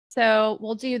So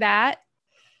we'll do that.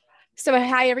 So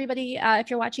hi, everybody. If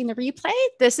you're watching the replay,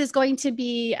 this is going to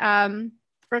be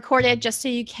recorded just so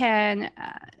you can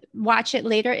watch it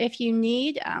later if you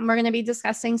need. We're going to be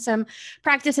discussing some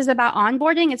practices about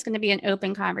onboarding. It's going to be an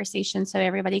open conversation, so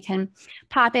everybody can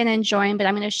pop in and join, but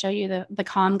I'm going to show you the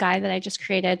calm guide that I just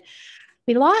created.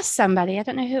 We lost somebody. I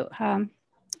don't know who.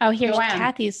 Oh, here's Joanne.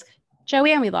 Kathy's.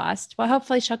 Joanne we lost. Well,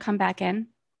 hopefully she'll come back in.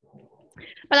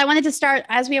 But I wanted to start,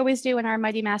 as we always do in our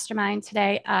Mighty Mastermind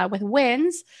today, with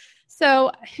wins.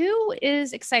 So who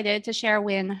is excited to share a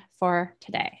win for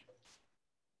today?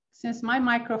 Since my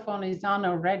microphone is on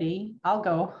already, I'll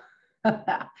go.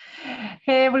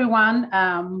 Hey,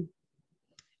 everyone.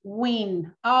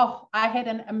 Win. Oh, I had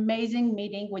an amazing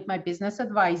meeting with my business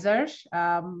advisors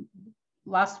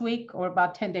last week or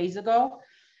about 10 days ago,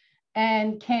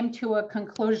 and came to a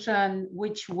conclusion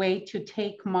which way to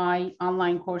take my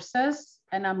online courses.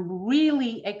 And I'm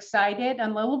really excited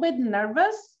and a little bit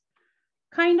nervous,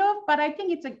 kind of, but I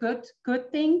think it's a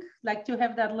good thing, like to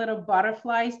have that little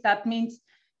butterflies. That means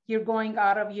you're going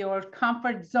out of your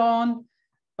comfort zone,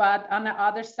 but on the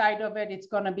other side of it, it's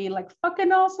going to be like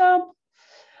fucking awesome.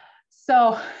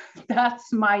 So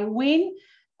that's my win.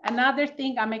 Another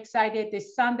thing I'm excited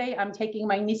this Sunday, I'm taking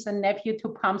my niece and nephew to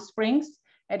Palm Springs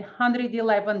at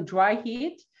 111 dry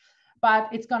heat, but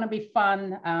it's going to be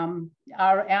fun.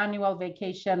 Our annual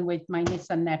vacation with my niece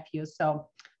and nephew. So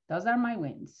those are my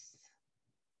wins.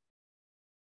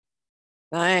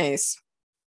 Nice.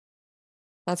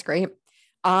 That's great.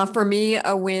 For me,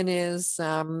 a win is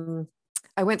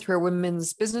I went through a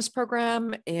women's business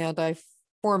program, and I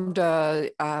formed a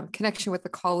connection with a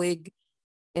colleague,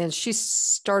 and she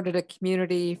started a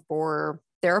community for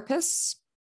therapists.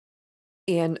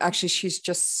 And actually, she's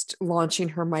just launching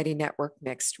her Mighty Network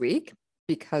next week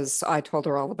because I told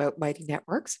her all about Mighty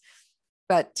Networks.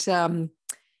 But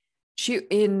she,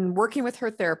 in working with her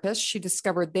therapist, she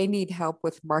discovered they need help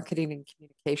with marketing and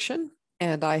communication.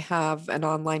 And I have an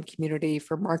online community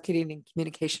for marketing and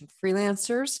communication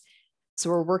freelancers.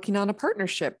 So we're working on a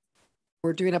partnership.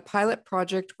 We're doing a pilot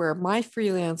project where my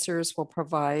freelancers will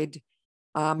provide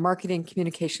marketing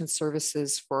communication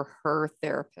services for her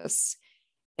therapists.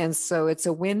 And so it's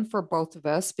a win for both of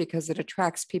us because it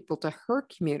attracts people to her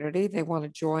community. They want to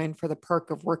join for the perk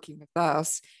of working with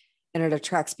us. And it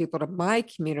attracts people to my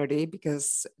community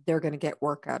because they're going to get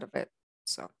work out of it.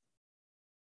 So.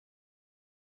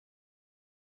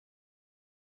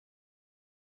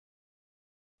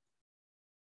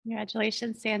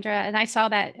 Congratulations, Sandra. And I saw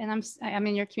that, and I'm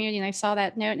in your community, and I saw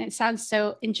that note, and it sounds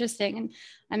so interesting. And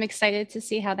I'm excited to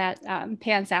see how that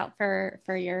pans out for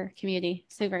your community.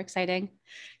 Super exciting.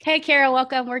 Okay, Kara,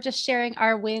 welcome. We're just sharing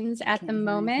our wins at the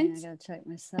moment. I gotta check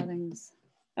my settings.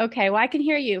 Okay, well, I can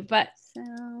hear you, but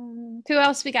who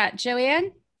else we got?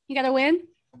 Joanne, you got a win?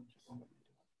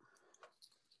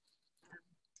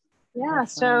 Yeah,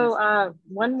 so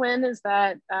one win is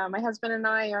that my husband and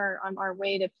I are on our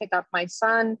way to pick up my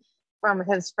son from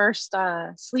his first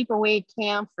sleepaway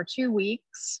camp for 2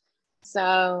 weeks.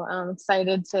 So I'm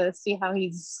excited to see how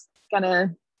he's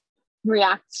gonna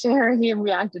react to he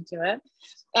reacted to it.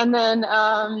 And then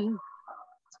on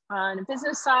the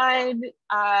business side,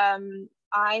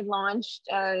 I launched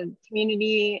a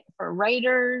community for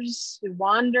writers who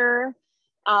wander.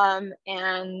 And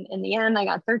in the end, I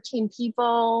got 13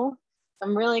 people.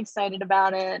 I'm really excited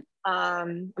about it.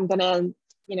 I'm gonna,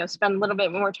 spend a little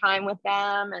bit more time with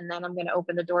them, and then I'm gonna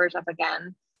open the doors up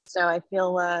again. So I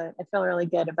feel really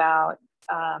good about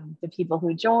the people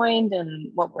who joined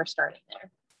and what we're starting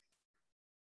there.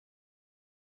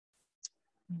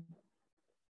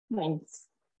 Thanks.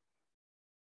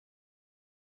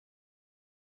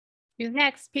 Who's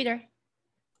next? Peter.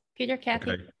 Peter,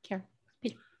 Kathy. Okay. Kara.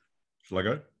 Peter. Shall I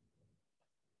go?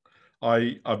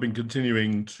 I've been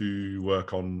continuing to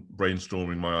work on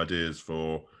brainstorming my ideas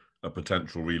for a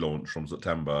potential relaunch from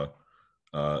September.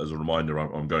 As a reminder,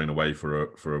 I'm going away for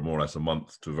a more or less a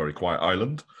month to a very quiet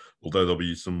island. Although there'll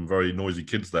be some very noisy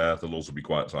kids there, there'll also be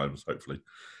quiet times, hopefully.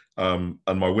 And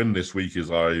my win this week is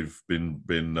I've been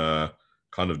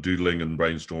kind of doodling and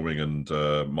brainstorming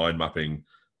and mind mapping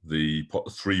the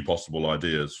 3 possible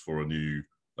ideas for a new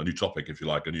topic, if you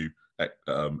like, a new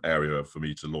area for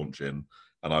me to launch in.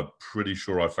 And I'm pretty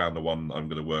sure I found the one I'm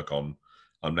going to work on.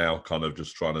 I'm now kind of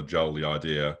just trying to gel the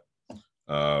idea.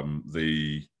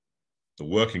 The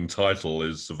working title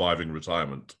is Surviving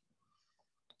Retirement.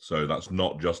 So that's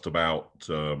not just about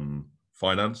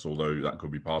finance, although that could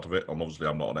be part of it. And obviously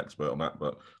I'm not an expert on that,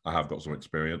 but I have got some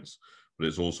experience. But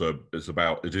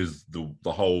it is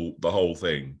the whole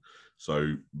thing.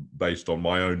 So based on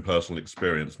my own personal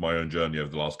experience, my own journey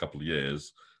over the last couple of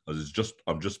years,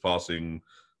 I'm just passing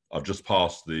I've just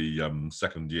passed the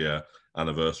second year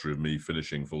anniversary of me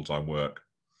finishing full-time work,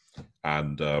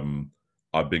 and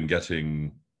I've been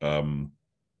getting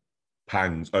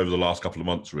pangs over the last couple of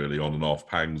months, really on and off,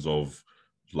 pangs of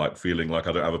like feeling like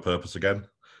I don't have a purpose again,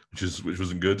 which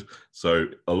wasn't good. So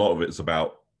a lot of it's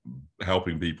about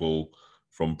helping people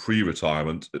from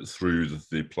pre-retirement through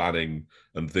the planning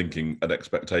and thinking and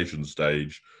expectation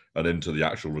stage and into the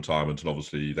actual retirement, and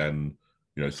obviously then,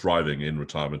 you know, thriving in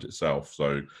retirement itself.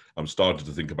 So I'm starting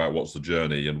to think about what's the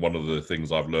journey. And one of the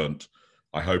things I've learned,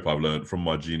 I hope I've learned from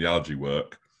my genealogy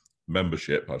work,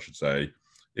 membership, I should say,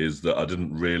 is that I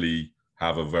didn't really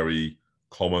have a very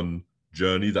common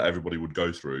journey that everybody would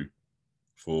go through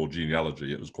for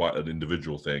genealogy. It was quite an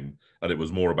individual thing. And it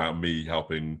was more about me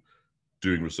helping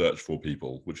doing research for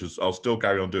people, which is I'll still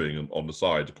carry on doing on the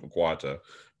side, quieter.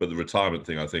 But the retirement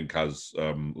thing, I think, has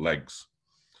legs,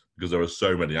 because there are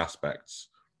so many aspects.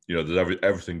 You know, there's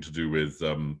everything to do with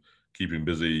keeping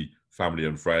busy, family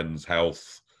and friends,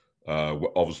 health,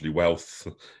 obviously wealth,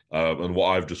 and what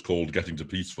I've just called getting to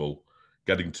peaceful,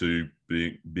 getting to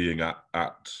being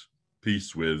at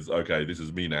peace with, okay, this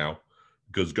is me now.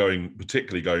 Because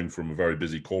particularly going from a very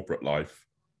busy corporate life,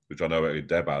 which I know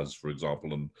Deb has, for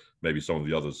example, and maybe some of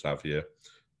the others have here,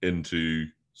 into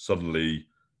suddenly,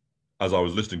 as I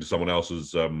was listening to someone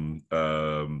else's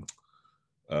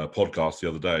podcast the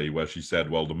other day, where she said,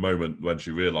 well, the moment when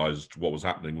she realized what was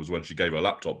happening was when she gave her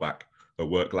laptop back, her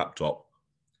work laptop.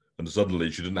 And suddenly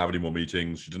she didn't have any more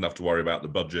meetings. She didn't have to worry about the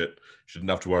budget. She didn't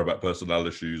have to worry about personnel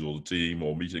issues or the team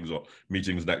or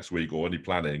meetings next week or any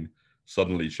planning.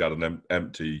 Suddenly she had an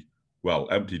empty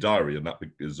diary, and that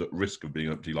is at risk of being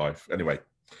an empty life. Anyway,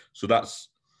 so that's,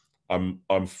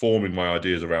 I'm forming my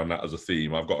ideas around that as a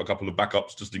theme. I've got a couple of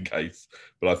backups just in case,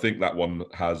 but I think that one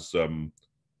has some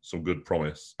good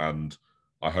promise, and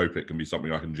I hope it can be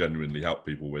something I can genuinely help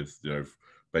people with, you know,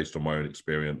 based on my own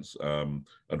experience, and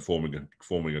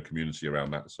forming a community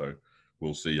around that. So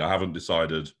we'll see. I haven't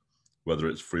decided whether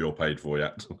it's free or paid for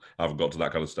yet. I haven't got to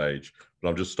that kind of stage, but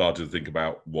I'm just starting to think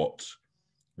about what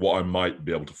I might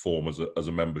be able to form as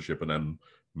a membership, and then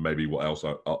maybe what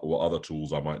other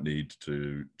tools I might need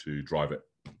to drive it.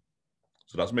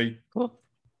 So that's me. Cool.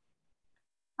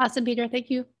 Awesome, Peter. Thank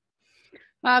you.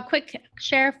 Quick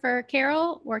share for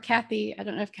Carol or Kathy. I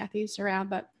don't know if Kathy's around,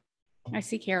 but I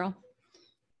see Carol.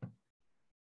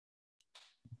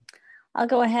 I'll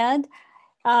go ahead.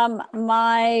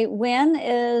 My win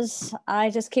is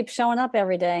I just keep showing up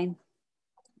every day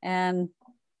and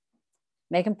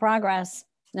making progress,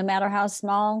 no matter how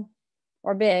small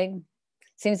or big.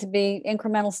 Seems to be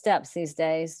incremental steps these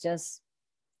days, just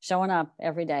showing up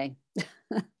every day.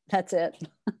 That's it.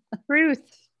 Truth.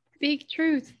 Speak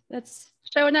truth. That's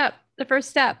showing up, the first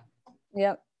step.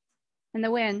 Yep. And the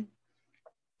win.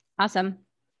 Awesome.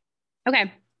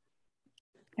 Okay.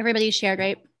 Everybody shared,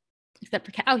 right? Except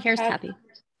for here's Kathy.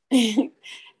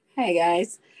 Hi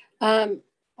guys.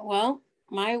 Well,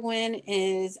 my win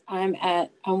is I'm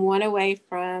one away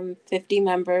from 50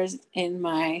 members in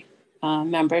my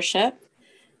membership.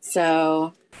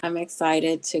 So I'm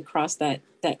excited to cross that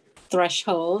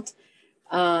threshold.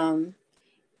 And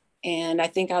I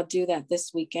think I'll do that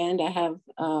this weekend. I have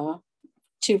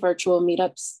 2 virtual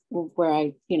meetups where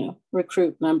I,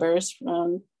 recruit members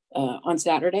from on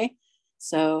Saturday.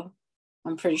 So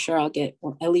I'm pretty sure I'll get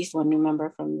at least 1 new member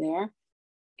from there.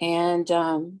 And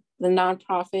the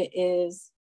nonprofit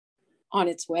is on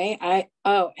its way.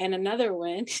 And another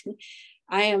win,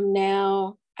 I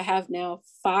have now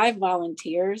 5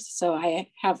 volunteers. So I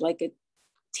have like a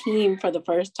team for the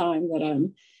first time that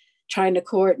I'm trying to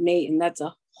coordinate. And that's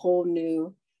a whole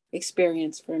new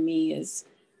experience for me, is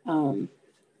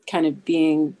kind of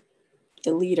being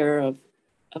the leader of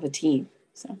a team.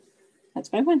 So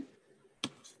that's my win.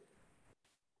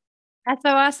 That's so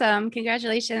awesome.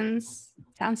 Congratulations.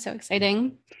 Sounds so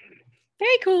exciting.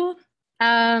 Very cool.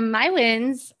 My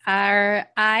wins are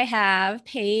I have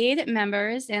paid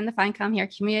members in the Find Calm Here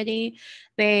community.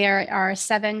 There are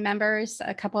 7 members.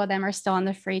 A couple of them are still on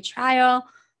the free trial,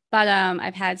 but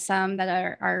I've had some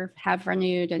that have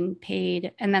renewed and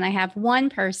paid. And then I have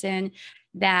 1 person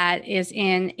that is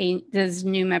this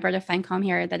new member to Find Calm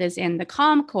Here that is in the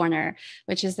Calm Corner,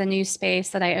 which is the new space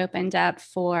that I opened up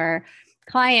for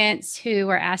clients who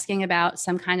were asking about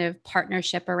some kind of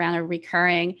partnership around a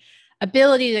recurring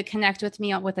ability to connect with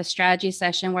me with a strategy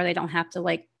session where they don't have to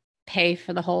like pay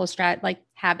for the whole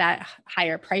have that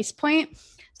higher price point.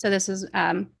 So this is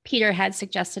Peter had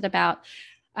suggested about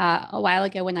a while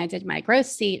ago when I did my growth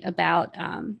seat about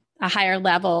a higher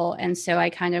level. And so I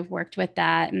kind of worked with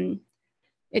that and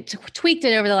tweaked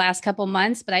it over the last couple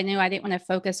months, but I knew I didn't want to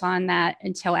focus on that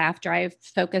until after I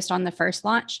focused on the first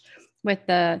launch with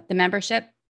the membership.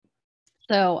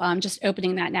 So I'm just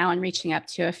opening that now and reaching up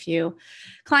to a few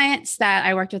clients that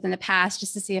I worked with in the past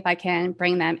just to see if I can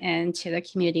bring them into the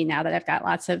community now that I've got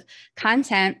lots of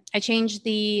content. I changed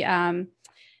the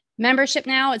membership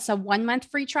now. It's a 1 month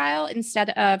free trial instead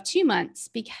of 2 months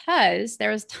because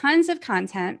there was tons of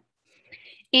content.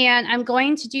 And I'm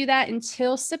going to do that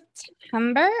until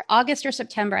September, August or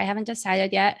September. I haven't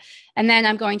decided yet. And then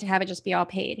I'm going to have it just be all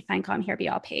paid, FindCalm here be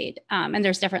all paid. And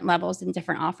there's different levels and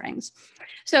different offerings.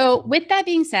 So with that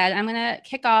being said, I'm going to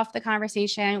kick off the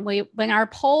conversation. When our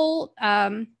poll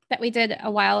that we did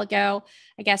a while ago,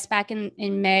 I guess back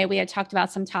in May, we had talked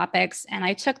about some topics, and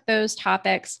I took those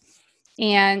topics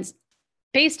and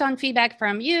based on feedback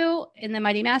from you in the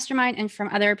Mighty Mastermind and from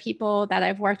other people that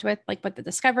I've worked with, like with the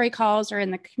discovery calls or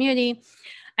in the community,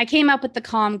 I came up with the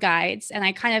Calm guides, and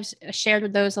I kind of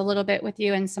shared those a little bit with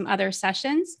you in some other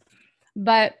sessions.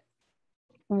 But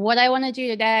what I want to do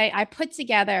today, I put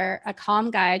together a Calm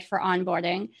guide for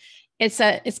onboarding. It's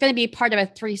going to be part of a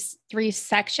three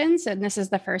sections, and this is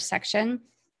the first section,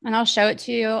 and I'll show it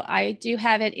to you. I do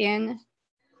have it in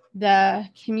the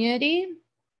community.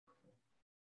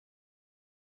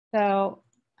 So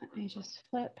let me just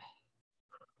flip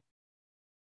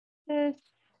this.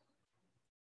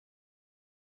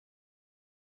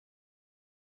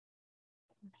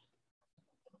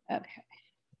 Okay.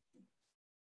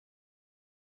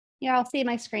 Yeah, I'll see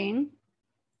my screen.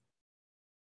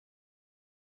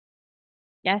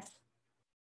 Yes.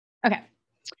 Okay.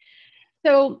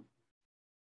 So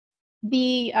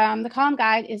the Calm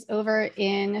guide is over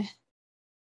in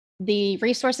the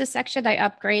resources section. I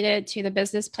upgraded to the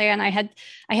business plan. I had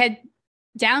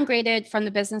downgraded from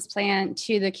the business plan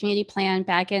to the community plan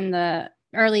back in the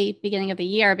early beginning of the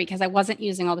year because I wasn't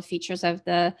using all the features of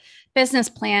the business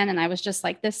plan. And I was just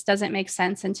like, this doesn't make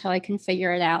sense until I can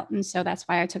figure it out. And so that's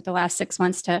why I took the last 6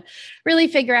 months to really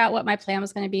figure out what my plan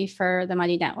was going to be for the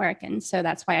Mighty Network. And so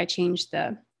that's why I changed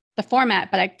the format.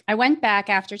 But I went back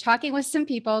after talking with some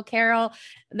people. Carol,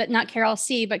 not Carol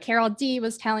C, but Carol D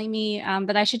was telling me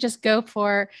that I should just go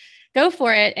for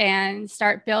it and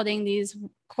start building these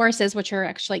courses, which are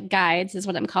actually guides, is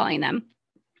what I'm calling them.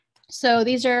 So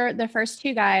these are the first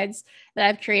 2 guides that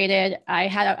I've created. I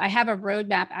have a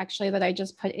roadmap actually that I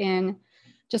just put in,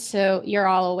 just so you're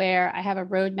all aware. I have a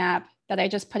roadmap that I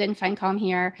just put in FindCalm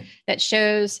here that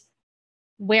shows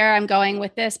where I'm going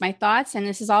with this, my thoughts. And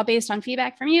this is all based on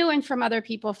feedback from you and from other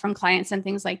people, from clients and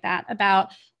things like that,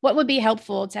 about what would be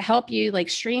helpful to help you like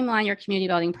streamline your community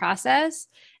building process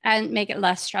and make it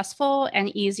less stressful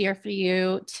and easier for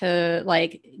you to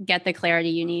like get the clarity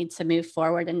you need to move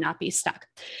forward and not be stuck.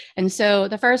 And so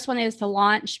the first one is to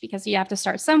launch, because you have to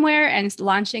start somewhere, and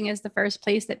launching is the first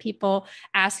place that people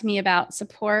ask me about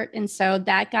support. And so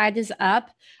that guide is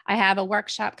up. I have a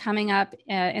workshop coming up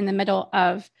in the middle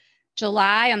of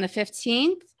July on the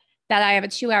 15th that I have a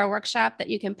 2-hour workshop that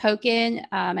you can poke in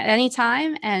at any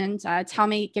time and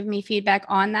give me feedback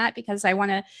on that, because I want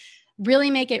to really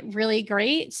make it really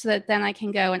great so that then I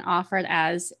can go and offer it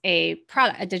as a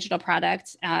digital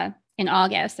product in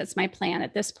August. That's my plan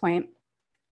at this point.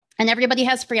 And everybody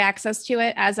has free access to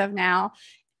it as of now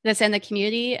that's in the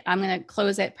community. I'm going to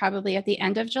close it probably at the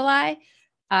end of July.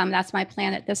 That's my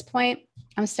plan at this point.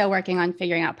 I'm still working on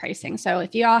figuring out pricing. So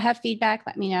if you all have feedback,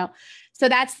 let me know. So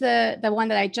that's the one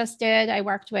that I just did. I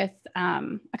worked with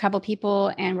a couple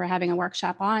people and we're having a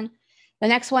workshop on. The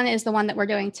next one is the one that we're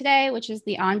doing today, which is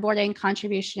the onboarding,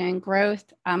 contribution, and growth.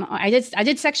 I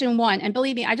did section 1, and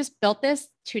believe me, I just built this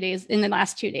in the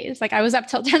last 2 days. Like I was up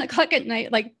till 10 o'clock at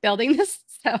night, like building this.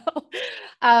 So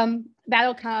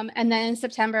that'll come. And then in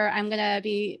September, I'm going to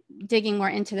be digging more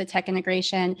into the tech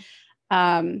integration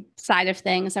side of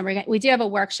things. And we do have a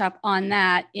workshop on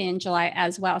that in July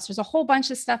as well. So there's a whole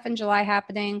bunch of stuff in July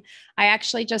happening. I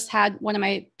actually just had one of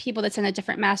my people that's in a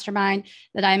different mastermind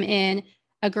that I'm in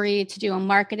agreed to do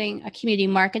a community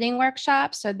marketing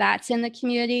workshop. So that's in the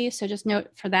community. So just note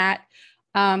for that.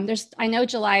 I know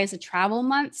July is a travel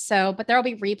month, but there'll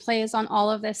be replays on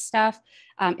all of this stuff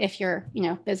if you're,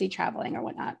 busy traveling or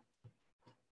whatnot.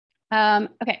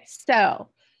 Okay, so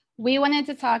we wanted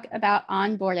to talk about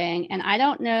onboarding, and I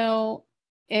don't know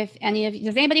if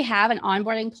does anybody have an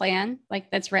onboarding plan like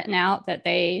that's written out that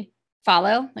they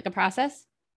follow, like a process?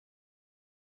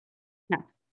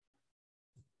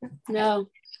 No.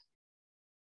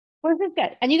 Well, this is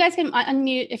good. And you guys can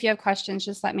unmute if you have questions,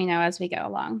 just let me know as we go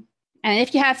along. And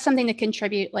if you have something to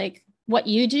contribute, like what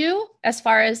you do as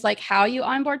far as like how you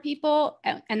onboard people,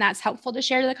 and that's helpful to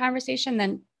share to the conversation,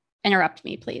 then interrupt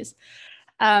me, please.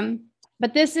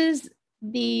 But this is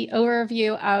the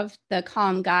overview of the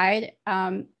Calm guide.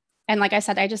 And like I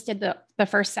said, I just did the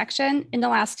first section in the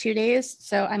last 2 days.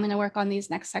 So I'm going to work on these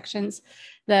next sections,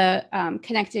 the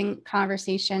connecting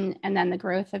conversation, and then the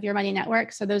growth of your money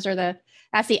network. So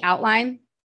that's the outline.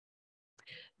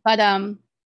 But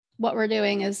what we're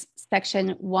doing is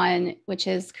section 1, which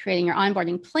is creating your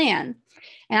onboarding plan.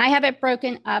 And I have it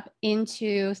broken up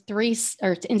into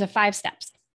 5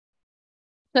 steps.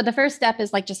 So the first step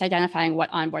is like just identifying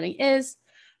what onboarding is,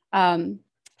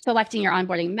 selecting your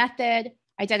onboarding method,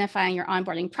 identifying your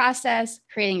onboarding process,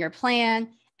 creating your plan,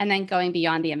 and then going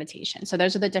beyond the invitation. So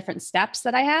those are the different steps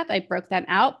that I have. I broke them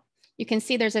out. You can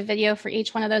see there's a video for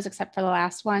each one of those, except for the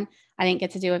last one. I didn't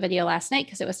get to do a video last night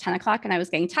because it was 10 o'clock and I was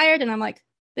getting tired. And I'm like,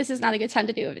 this is not a good time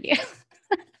to do a video.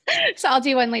 So I'll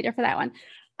do one later for that one.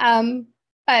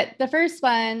 But the first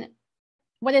one,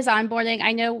 what is onboarding?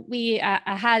 I know we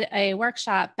had a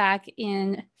workshop back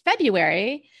in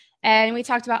February, and we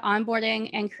talked about onboarding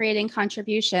and creating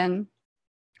contribution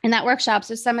in that workshop.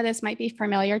 So some of this might be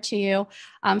familiar to you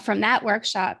from that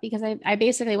workshop, because I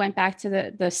basically went back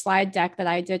to the slide deck that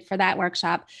I did for that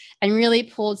workshop and really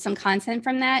pulled some content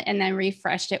from that and then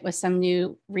refreshed it with some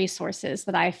new resources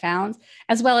that I found,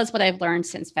 as well as what I've learned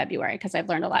since February, because I've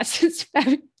learned a lot since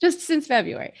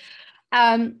February.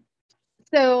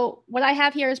 So what I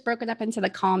have here is broken up into the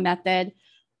Calm method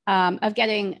of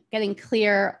getting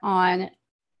clear on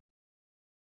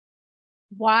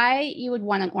why you would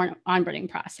want an onboarding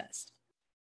process.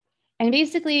 And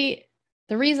basically,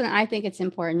 the reason I think it's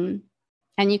important,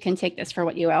 and you can take this for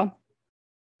what you will,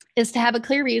 is to have a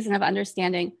clear reason of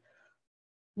understanding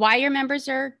why your members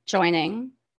are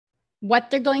joining, what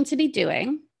they're going to be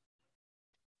doing,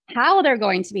 how they're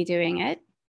going to be doing it,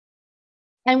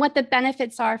 and what the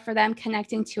benefits are for them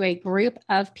connecting to a group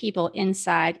of people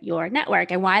inside your network,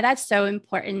 and why that's so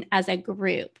important as a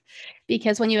group.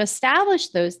 Because when you establish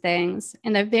those things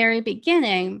in the very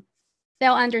beginning,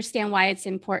 they'll understand why it's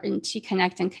important to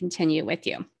connect and continue with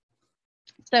you.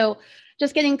 So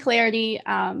just getting clarity,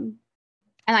 and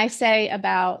I say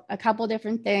about a couple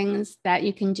different things that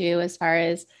you can do as far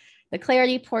as the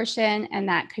clarity portion, and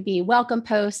that could be welcome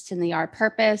posts in the Our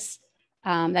Purpose,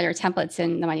 that are templates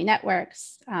in the Money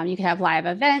Networks. You could have live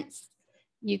events.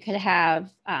 You could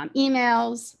have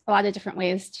emails, a lot of different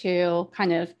ways to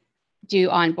kind of do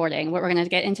onboarding. We're going to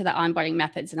get into the onboarding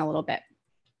methods in a little bit.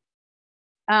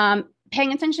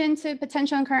 Paying attention to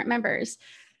potential and current members.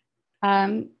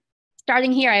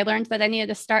 Starting here, I learned that I needed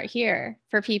to start here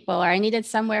for people, or I needed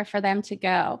somewhere for them to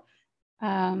go.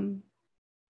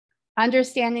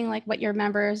 Understanding like what your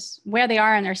members, where they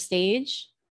are in their stage,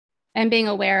 and being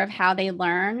aware of how they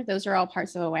learn. Those are all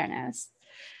parts of awareness.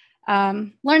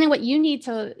 Learning what you need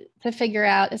to figure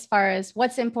out as far as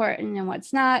what's important and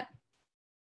what's not.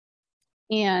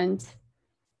 And,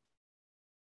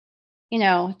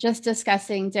 just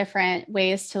discussing different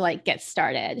ways to like get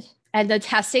started. And the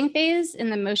testing phase in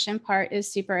the motion part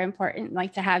is super important,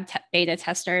 like to have beta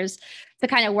testers to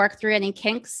kind of work through any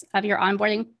kinks of your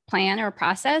onboarding plan or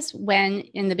process when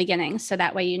in the beginning. So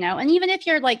that way, and even if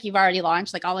you're like, you've already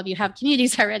launched, like all of you have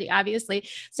communities already, obviously.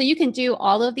 So you can do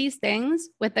all of these things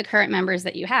with the current members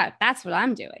that you have. That's what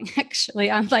I'm doing. Actually,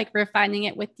 I'm like refining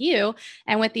it with you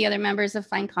and with the other members of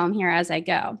Find Calm here as I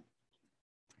go.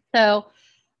 So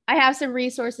I have some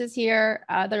resources here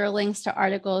that are links to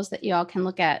articles that you all can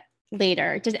look at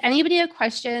later. Does anybody have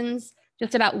questions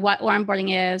just about what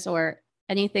onboarding is or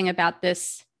anything about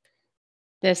this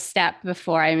step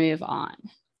before I move on?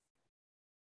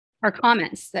 Or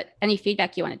comments, any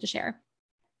feedback you wanted to share?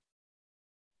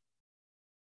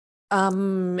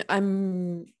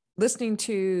 I'm listening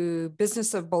to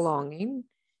Business of Belonging.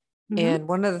 And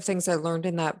one of the things I learned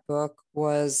in that book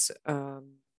was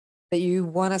that you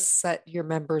want to set your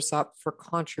members up for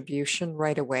contribution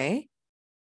right away,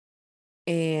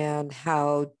 and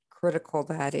how critical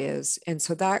that is. And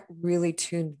so that really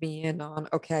tuned me in on,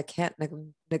 okay, I can't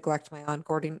neglect my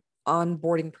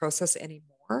onboarding process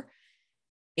anymore.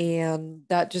 And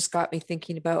that just got me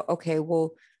thinking about, okay,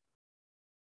 well,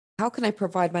 how can I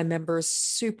provide my members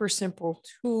super simple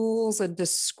tools and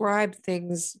describe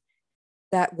things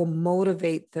that will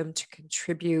motivate them to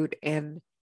contribute and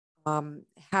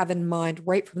have in mind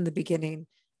right from the beginning,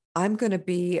 I'm going to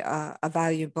be a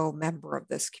valuable member of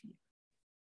this community.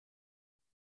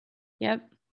 Yep.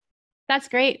 That's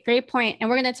great. Great point. And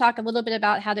we're going to talk a little bit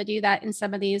about how to do that in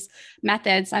some of these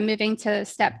methods. I'm moving to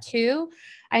step 2.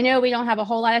 I know we don't have a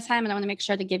whole lot of time, and I want to make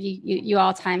sure to give you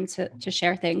all time to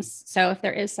share things. So if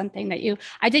there is something that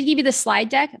I did give you the slide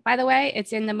deck, by the way.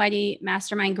 It's in the Mighty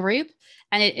Mastermind group,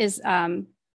 and it is, and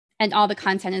all the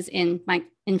content is in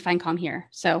Find Calm here.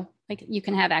 So like you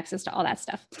can have access to all that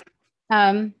stuff.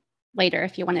 later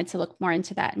if you wanted to look more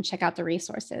into that and check out the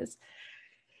resources.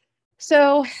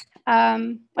 So,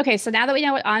 okay, so now that we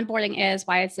know what onboarding is,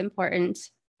 why it's important,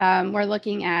 we're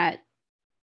looking at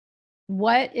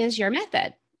what is your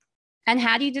method and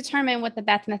how do you determine what the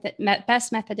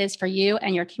best method is for you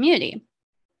and your community.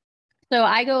 So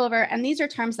I go over, and these are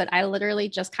terms that I literally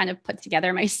just kind of put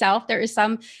together myself. There is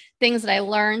some things that I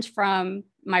learned from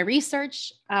my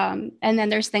research. And then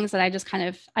there's things that I just kind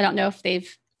of, I don't know if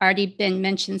they've already been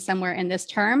mentioned somewhere in this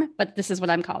term, but this is what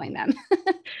I'm calling them.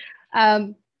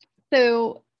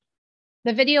 So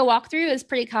the video walkthrough is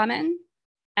pretty common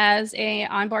as a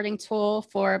onboarding tool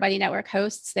for Buddy Network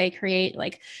hosts. They create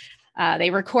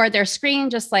they record their screen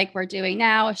just like we're doing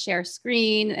now, a share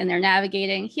screen, and they're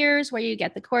navigating. Here's where you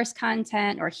get the course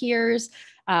content, or here's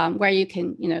where you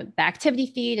can, the activity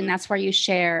feed, and that's where you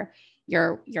share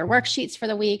your worksheets for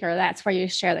the week, or that's where you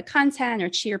share the content or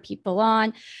cheer people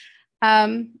on.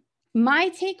 My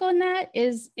take on that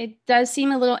is it does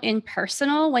seem a little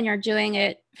impersonal when you're doing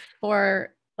it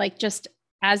for just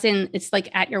as in it's like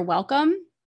at your welcome.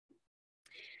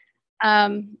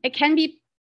 It can be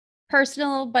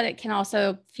personal, but it can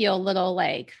also feel a little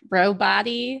like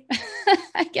robot-y,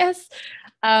 I guess,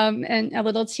 and a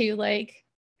little too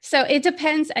so it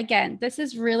depends. Again, this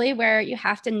is really where you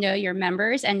have to know your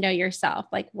members and know yourself.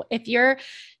 Like if you're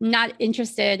not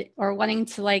interested or wanting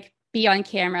to be on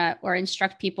camera or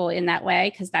instruct people in that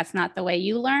way, because that's not the way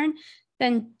you learn,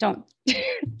 then don't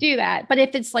do that. But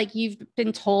if it's you've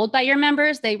been told by your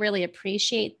members, they really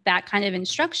appreciate that kind of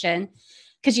instruction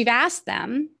because you've asked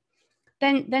them,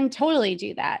 then totally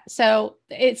do that. So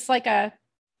it's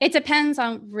it depends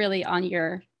on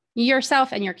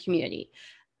yourself and your community.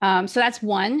 So that's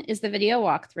one, is the video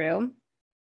walkthrough. And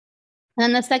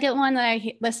then the second one that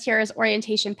I list here is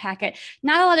orientation packet.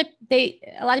 Not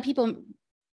a lot of people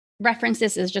reference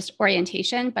this as just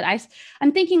orientation, but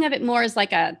I'm thinking of it more as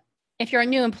if you're a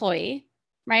new employee,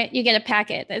 right? You get a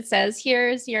packet that says,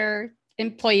 here's your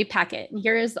employee packet, and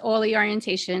here's all the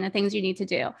orientation and things you need to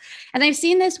do. And I've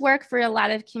seen this work for a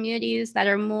lot of communities that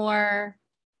are more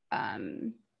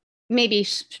maybe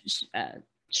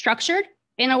structured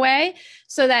in a way,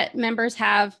 so that members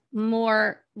have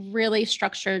more really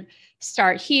structured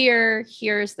start here.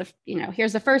 Here's the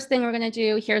first thing we're going to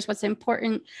do. Here's what's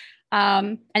important.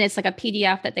 And it's like a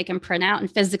PDF that they can print out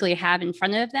and physically have in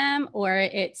front of them, or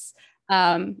it's,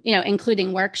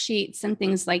 including worksheets and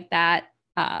things like that.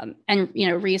 And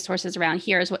resources around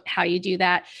here is how you do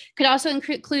that. Could also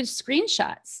include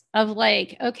screenshots of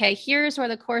okay, here's where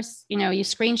the course, you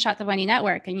screenshot the Buddy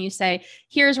Network and you say,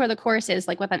 here's where the course is,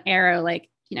 with an arrow,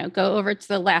 go over to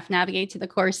the left, navigate to the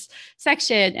course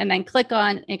section, and then click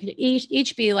on. It could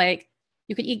each be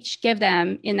you could each give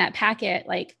them in that packet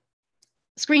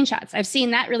screenshots. I've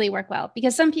seen that really work well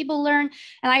because some people learn,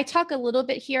 and I talk a little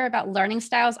bit here about learning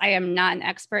styles. I am not an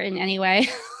expert in any way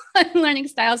on learning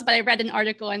styles, but I read an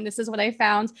article and this is what I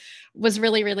found was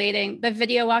really relating. The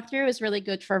video walkthrough is really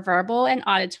good for verbal and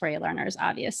auditory learners,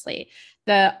 obviously.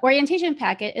 The orientation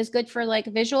packet is good for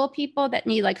visual people that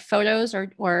need photos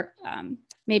or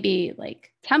maybe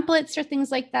templates or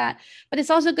things like that. But it's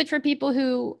also good for people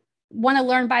who want to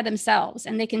learn by themselves,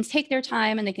 and they can take their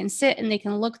time and they can sit and they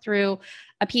can look through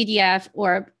a PDF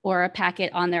or a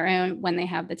packet on their own when they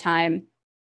have the time.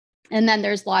 And then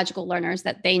there's logical learners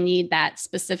that they need that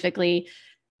specifically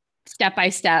step by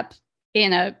step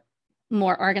in a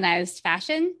more organized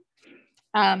fashion.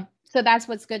 So that's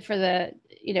what's good for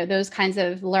those kinds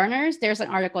of learners. There's an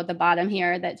article at the bottom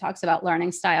here that talks about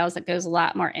learning styles that goes a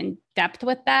lot more in depth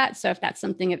with that. So if that's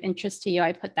something of interest to you,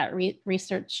 I put that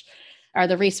research or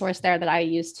the resource there that I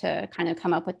use to kind of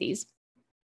come up with these.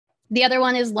 The other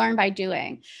one is learn by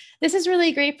doing. This is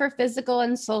really great for physical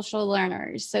and social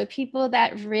learners. So people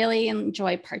that really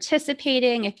enjoy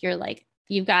participating, if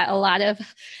you've got a lot of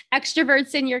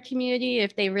extroverts in your community,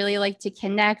 if they really like to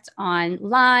connect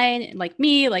online, like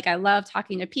me, I love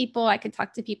talking to people. I could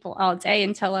talk to people all day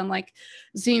until I'm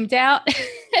zoomed out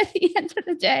at the end of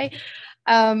the day.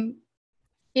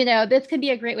 This could be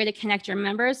a great way to connect your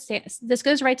members. This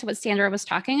goes right to what Sandra was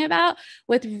talking about,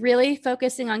 with really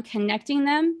focusing on connecting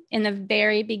them in the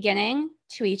very beginning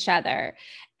to each other.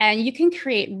 And you can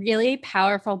create really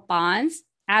powerful bonds,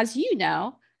 as you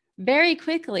know, very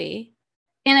quickly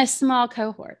in a small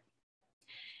cohort.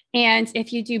 And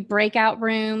if you do breakout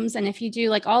rooms, and if you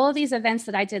do all of these events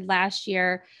that I did last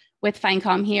year with Find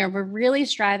Calm Here, we're really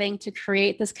striving to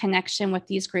create this connection with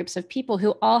these groups of people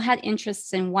who all had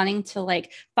interests in wanting to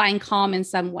find calm in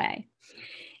some way.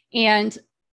 And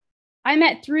I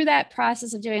met through that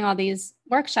process of doing all these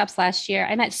workshops last year,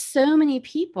 I met so many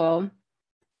people,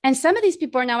 and some of these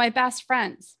people are now my best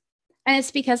friends. And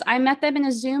it's because I met them in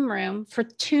a Zoom room for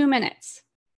 2 minutes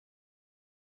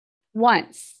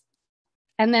once,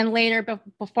 and then later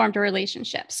formed a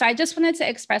relationship. So I just wanted to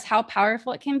express how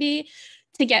powerful it can be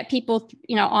to get people,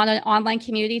 on an online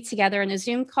community together in a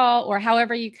Zoom call, or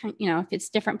however you can, if it's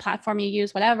different platform you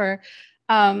use, whatever.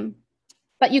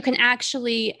 But you can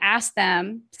actually ask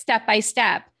them step by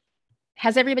step,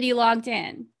 has everybody logged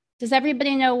in? Does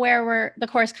everybody know where the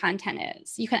course content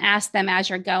is? You can ask them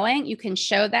as you're going. You can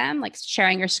show them, like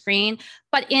sharing your screen,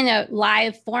 but in a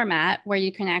live format where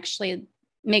you can actually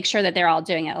make sure that they're all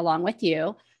doing it along with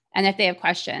you. And if they have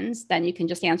questions, then you can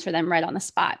just answer them right on the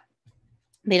spot.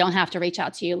 They don't have to reach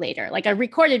out to you later. Like a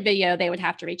recorded video, they would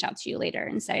have to reach out to you later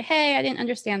and say, hey, I didn't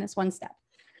understand this one step.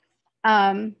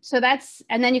 So that's,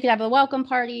 and then you could have a welcome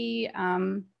party.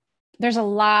 There's a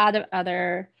lot of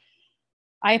other,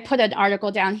 I put an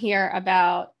article down here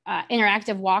about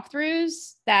interactive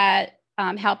walkthroughs that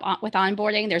help with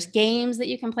onboarding. There's games that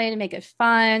you can play to make it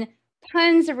fun.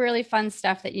 Tons of really fun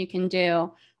stuff that you can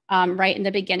do right in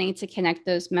the beginning to connect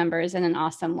those members in an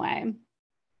awesome way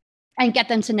and get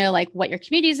them to know like what your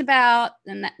community is about.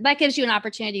 And that gives you an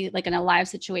opportunity, like in a live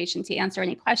situation, to answer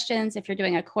any questions if you're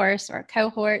doing a course or a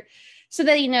cohort, so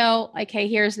that like, hey,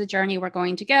 here's the journey we're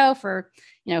going to go for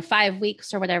 5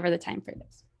 weeks or whatever the time frame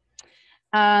is.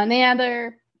 The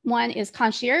other one is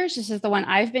concierge. This is the one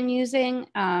I've been using.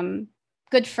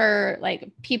 Good for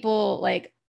like people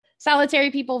like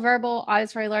solitary people, verbal,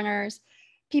 auditory learners,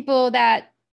 people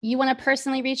that you want to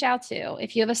personally reach out to.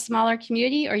 If you have a smaller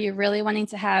community or you're really wanting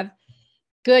to have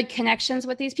good connections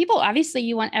with these people, obviously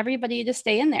you want everybody to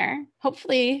stay in there,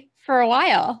 hopefully for a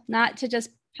while, not to just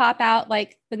pop out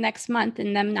like the next month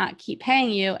and them not keep paying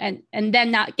you and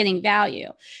them not getting value.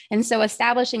 And so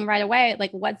establishing right away,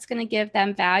 like what's going to give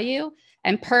them value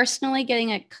and personally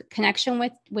getting a connection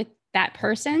with that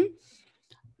person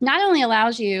not only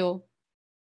allows you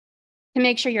to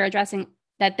make sure you're addressing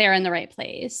that they're in the right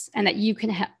place and that you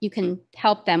can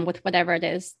help them with whatever it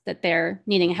is that they're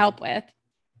needing help with,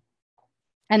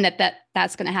 and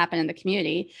that's going to happen in the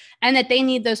community, and that they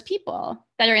need those people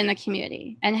that are in the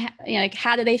community, and like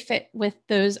how do they fit with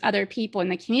those other people in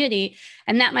the community.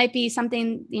 And that might be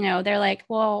something, they're like,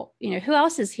 well, who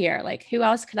else is here? Like, who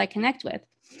else could I connect with?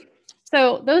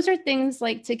 So those are things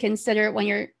like to consider when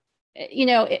you're,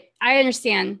 I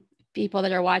understand people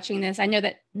that are watching this. I know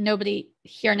that nobody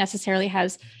here necessarily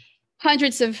has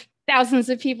hundreds of thousands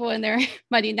of people in their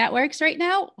Muddy networks right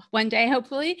now, one day,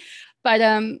 hopefully. But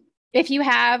if you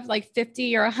have like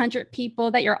 50 or 100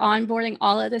 people that you're onboarding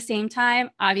all at the same time,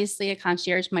 obviously a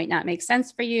concierge might not make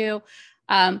sense for you.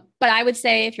 But I would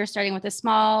say if you're starting with a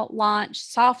small launch,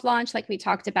 soft launch, like we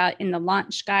talked about in the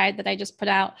launch guide that I just put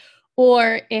out,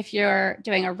 or if you're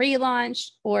doing a relaunch,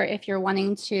 or if you're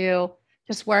wanting to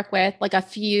just work with like a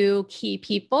few key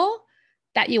people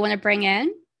that you want to bring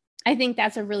in, I think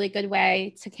that's a really good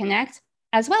way to connect,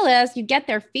 as well as you get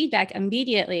their feedback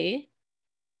immediately.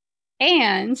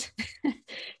 And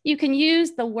you can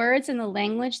use the words and the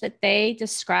language that they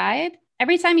describe.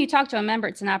 Every time you talk to a member,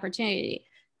 it's an opportunity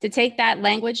to take that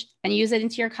language and use it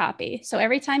into your copy. So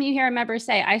every time you hear a member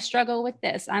say, I struggle with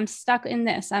this, I'm stuck in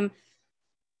this, I'm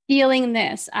feeling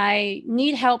this, I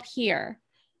need help here.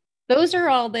 Those are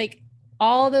all like,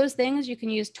 all those things you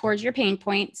can use towards your pain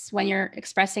points when you're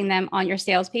expressing them on your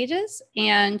sales pages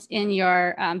and in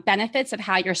your benefits of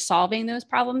how you're solving those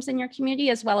problems in your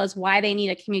community, as well as why they need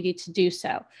a community to do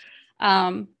so.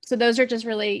 So those are just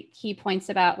really key points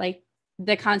about like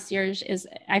the concierge is,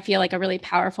 I feel like, a really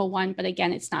powerful one, but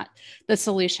again, it's not the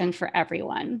solution for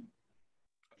everyone.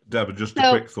 Deborah, just a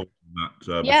quick thought on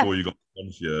that. Yeah. Before you got the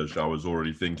concierge, I was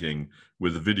already thinking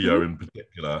with the video in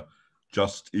particular,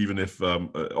 just even if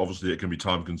obviously it can be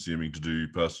time consuming to do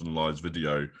personalized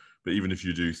video, but even if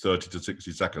you do 30 to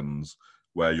 60 seconds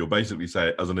where you're basically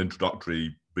say as an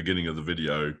introductory beginning of the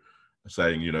video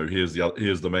saying, here's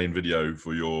the main video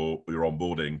for your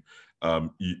onboarding,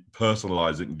 you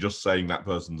personalizing, just saying that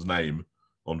person's name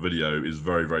on video is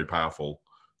very, very powerful.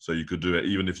 So you could do it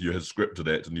even if you had scripted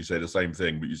it and you say the same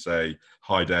thing, but you say,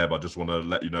 hi Deb, I just want to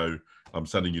let you know I'm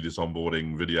sending you this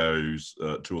onboarding videos,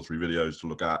 2 or 3 videos to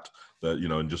look at, that,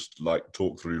 and just like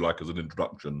talk through like as an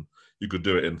introduction. You could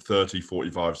do it in 30,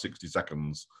 45, 60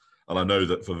 seconds. And I know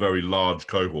that for very large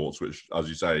cohorts, which, as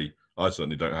you say, I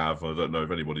certainly don't have, I don't know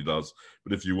if anybody does,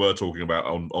 but if you were talking about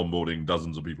onboarding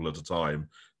dozens of people at a time,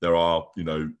 there are,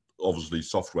 obviously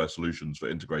software solutions for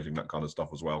integrating that kind of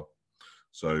stuff as well.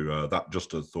 So that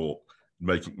just a thought,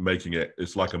 making it,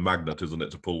 it's like a magnet, isn't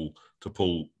it, to pull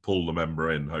the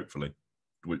member in, hopefully,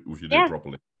 if you do it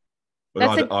properly. But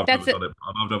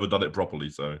I've never done it properly,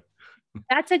 so.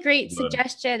 That's a great Learn.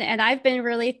 suggestion. And I've been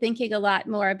really thinking a lot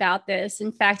more about this.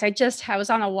 In fact, I was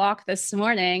on a walk this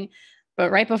morning,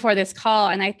 but right before this call,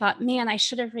 and I thought, man, I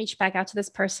should have reached back out to this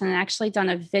person and actually done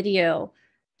a video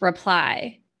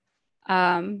reply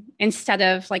instead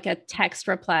of like a text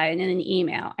reply and then an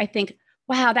email. I think,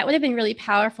 wow, that would have been really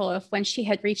powerful if when she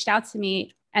had reached out to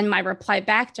me and my reply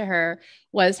back to her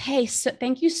was, hey,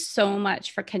 thank you so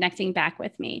much for connecting back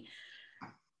with me.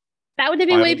 That would have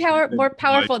been way more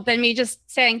powerful than me just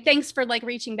saying, thanks for like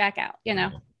reaching back out, you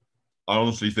know? I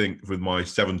honestly think with my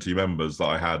 70 members that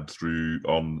I had through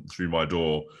my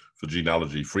door for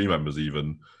genealogy, 3 members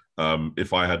even,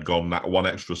 if I had gone that one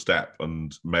extra step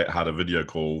and had a video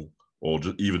call or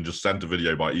even just sent a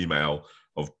video by email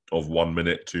of 1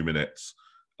 minute, 2 minutes,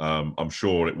 I'm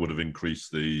sure it would have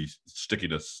increased the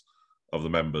stickiness of the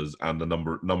members and the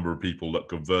number of people that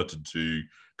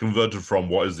converted from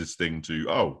what is this thing to,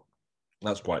 oh,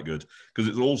 that's quite good, because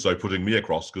it's also putting me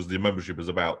across, because the membership is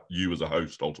about you as a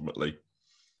host ultimately,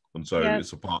 and so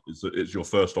it's your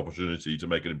first opportunity to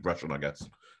make an impression, I guess.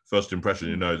 First impression,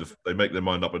 you know, they make their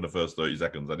mind up in the first 30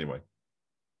 seconds anyway.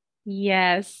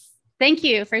 Yes, thank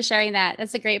you for sharing that.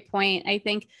 That's a great point. I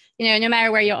think, you know, no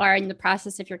matter where you are in the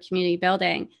process of your community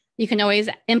building, you can always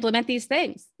implement these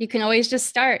things. You can always just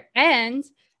start, and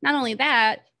not only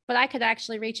that, but I could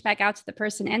actually reach back out to the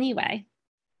person anyway.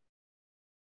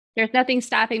 There's nothing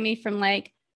stopping me from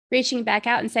like reaching back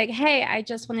out and saying, hey, I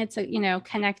just wanted to, you know,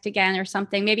 connect again or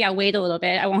something. Maybe I'll wait a little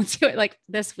bit. I won't do it like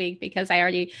this week because I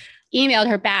already emailed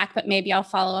her back, but maybe I'll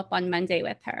follow up on Monday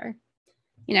with her.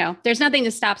 You know, there's nothing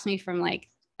that stops me from like,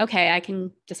 okay, I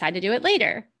can decide to do it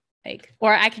later. Like,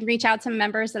 or I can reach out to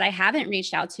members that I haven't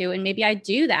reached out to. And maybe I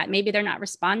do that. Maybe they're not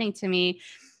responding to me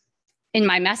in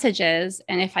my messages.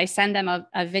 And if I send them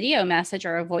a video message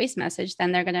or a voice message,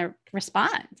 then they're going to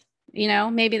respond. You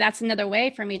know, maybe that's another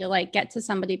way for me to like get to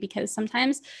somebody, because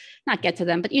sometimes not get to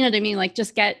them, but you know what I mean? Like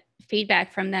just get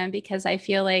feedback from them, because I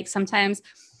feel like sometimes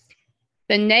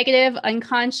the negative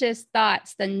unconscious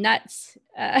thoughts, the nuts,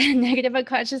 negative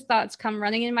unconscious thoughts come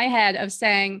running in my head of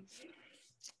saying,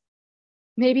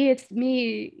 maybe it's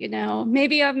me, you know,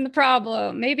 maybe I'm the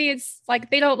problem. Maybe it's like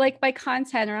they don't like my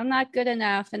content, or I'm not good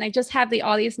enough. And I just have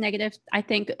all these negative, I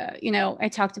think, you know, I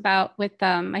talked about with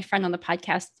my friend on the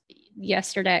podcast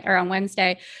yesterday or on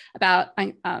Wednesday about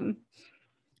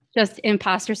just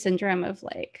imposter syndrome of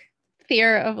like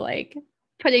fear of like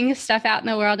putting stuff out in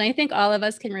the world. And I think all of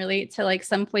us can relate to like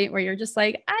some point where you're just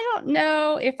like, I don't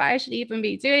know if I should even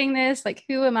be doing this. Like,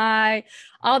 who am I?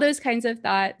 All those kinds of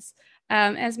thoughts.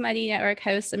 As Mighty Network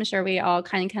hosts, I'm sure we all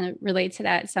kind of relate to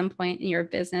that at some point in your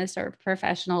business or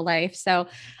professional life. So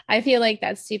I feel like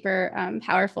that's super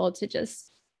powerful to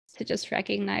just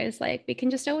recognize, like, we can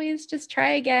just always just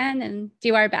try again and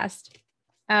do our best.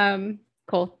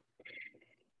 Cool.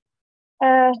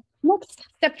 Next,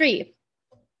 step 3.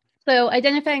 So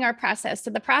identifying our process.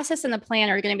 So the process and the plan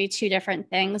are going to be 2 different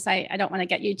things. I don't want to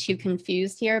get you too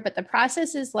confused here, but the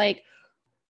process is like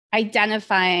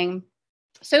identifying.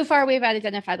 So far, we've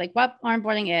identified like what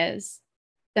onboarding is,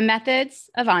 the methods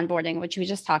of onboarding, which we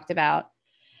just talked about.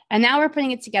 And now we're putting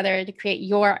it together to create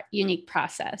your unique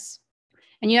process.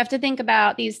 And you have to think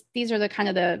about these are the kind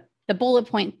of the bullet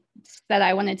points that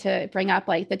I wanted to bring up,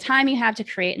 like the time you have to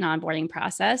create an onboarding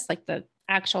process, like the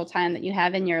actual time that you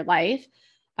have in your life.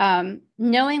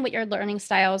 Knowing what your learning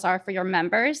styles are for your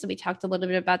members. So we talked a little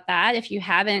bit about that. If you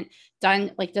haven't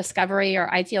done like discovery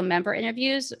or ideal member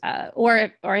interviews,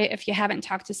 or if you haven't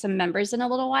talked to some members in a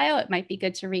little while, it might be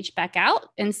good to reach back out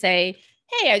and say,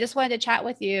 hey, I just wanted to chat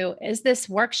with you. Is this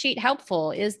worksheet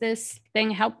helpful? Is this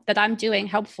thing that I'm doing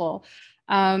helpful?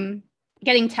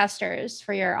 Getting testers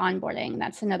for your onboarding.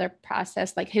 That's another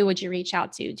process. Like, who would you reach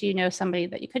out to? Do you know somebody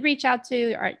that you could reach out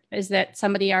to? Or is that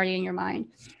somebody already in your mind?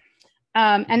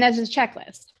 And there's a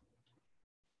checklist.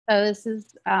 So this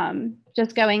is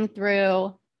just going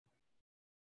through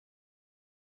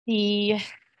the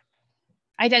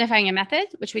identifying a method,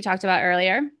 which we talked about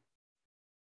earlier.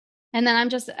 And then I'm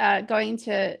just going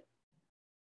to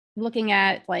looking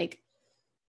at like,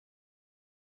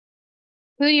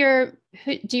 do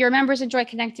your members enjoy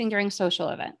connecting during social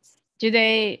events? Do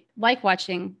they like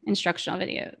watching instructional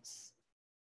videos?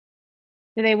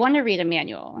 Do they want to read a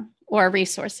manual or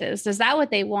resources? Is that what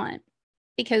they want?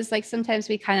 Because like sometimes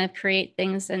we kind of create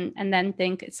things and then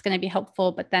think it's going to be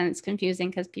helpful, but then it's confusing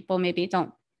because people maybe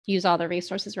don't use all the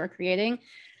resources we're creating.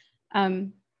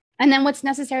 And then what's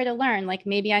necessary to learn? Like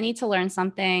maybe I need to learn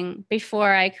something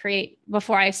before I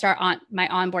start on my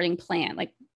onboarding plan.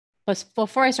 Like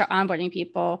before I start onboarding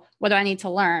people, what do I need to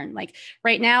learn? Like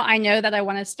right now, I know that I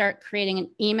want to start creating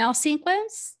an email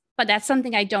sequence, but that's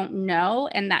something I don't know.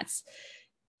 And that's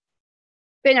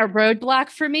been a roadblock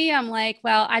for me. I'm like,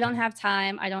 well, I don't have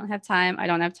time. I don't have time. I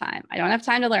don't have time. I don't have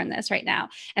time to learn this right now.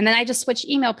 And then I just switched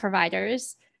email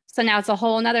providers. So now it's a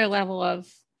whole nother level of,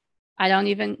 I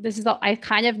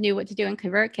kind of knew what to do in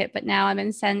ConvertKit, but now I'm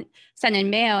in send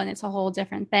and mail and it's a whole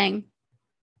different thing.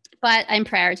 But I'm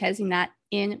prioritizing that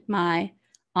in my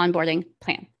onboarding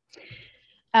plan.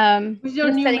 Who's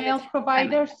your new mail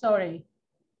provider? Sorry.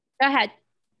 Go ahead.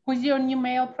 Who's your new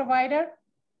mail provider?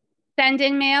 Send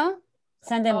in mail.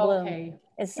 Send in blue. Okay.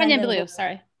 It's Send in blue.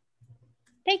 Sorry.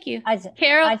 Thank you.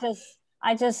 Carol.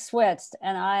 I just switched,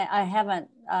 and I haven't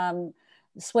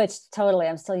switched totally.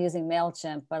 I'm still using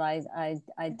MailChimp, but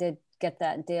I did get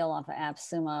that deal off of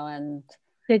AppSumo. And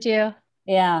did you?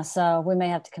 Yeah, so we may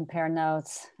have to compare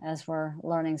notes as we're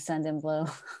learning Send in Blue.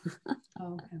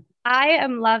 Okay. I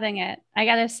am loving it. I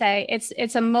gotta say,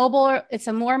 it's a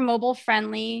more mobile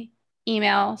friendly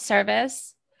email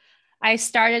service. I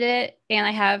started it and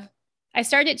I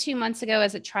started it 2 months ago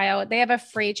as a trial. They have a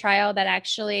free trial that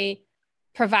actually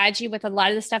provides you with a lot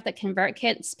of the stuff that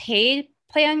ConvertKit's paid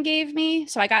plan gave me.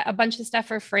 So I got a bunch of stuff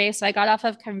for free. So I got off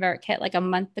of ConvertKit like a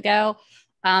month ago,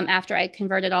 after I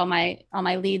converted all my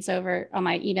leads over, all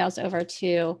my emails over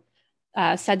to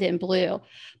Send It in Blue.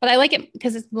 But I like it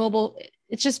because it's mobile.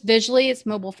 It's just visually, it's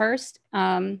mobile first.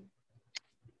 But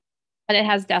it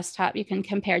has desktop. You can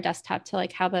compare desktop to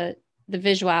like how the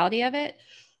visuality of it.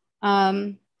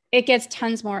 It gets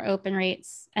tons more open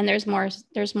rates, and there's more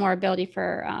ability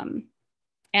for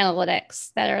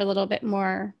analytics that are a little bit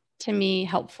more, to me,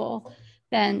 helpful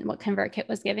than what ConvertKit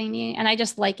was giving me. And I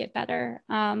just like it better.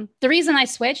 The reason I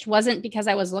switched wasn't because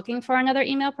I was looking for another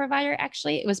email provider.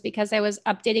 Actually, it was because I was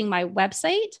updating my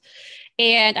website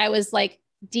and I was like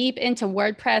deep into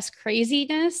WordPress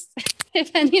craziness,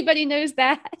 if anybody knows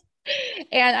that.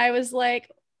 And I was like,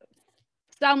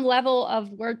 some level of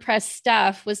WordPress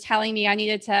stuff was telling me I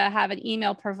needed to have an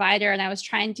email provider, and I was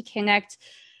trying to connect,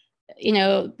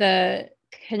 the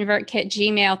ConvertKit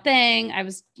Gmail thing.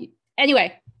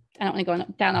 Anyway, I don't want to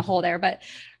go down a hole there, but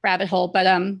rabbit hole, but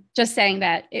just saying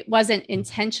that it wasn't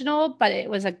intentional, but it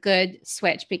was a good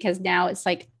switch, because now it's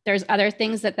like, there's other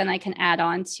things that then I can add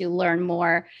on to learn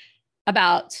more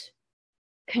about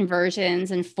conversions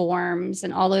and forms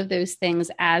and all of those things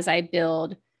as I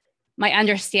build my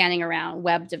understanding around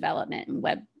web development and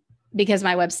because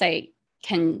my website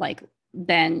can like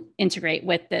then integrate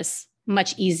with this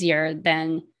much easier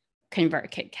than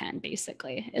ConvertKit can,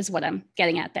 basically, is what I'm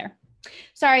getting at there.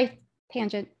 Sorry,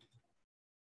 tangent.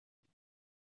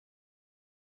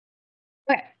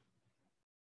 Okay.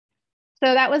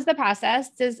 So that was the process.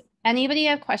 Does anybody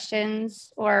have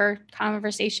questions or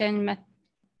conversation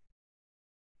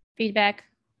feedback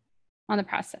on the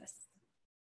process?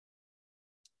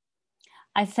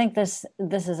 I think this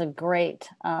is a great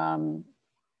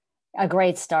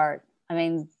start. I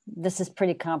mean, this is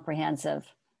pretty comprehensive.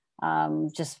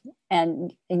 And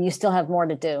you still have more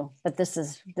to do, but this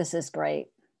is great.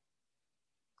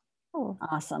 Cool.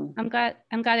 Awesome. I'm glad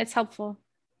it's helpful.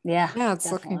 Yeah, it's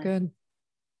definitely looking good.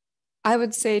 I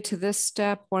would say to this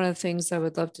step, one of the things I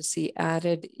would love to see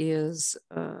added is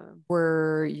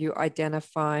where you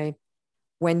identify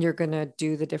when you're going to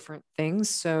do the different things.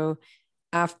 So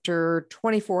after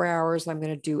 24 hours, I'm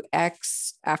going to do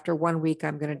X. After 1 week,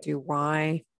 I'm going to do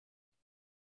Y.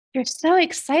 You're so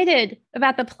excited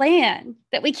about the plan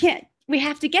that we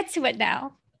have to get to it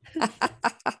now.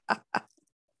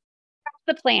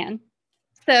 The plan.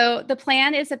 So the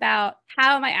plan is about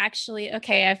how am I actually,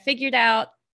 I figured out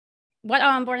what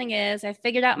onboarding is. I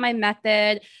figured out my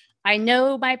method. I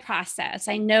know my process.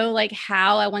 I know like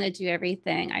how I want to do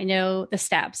everything. I know the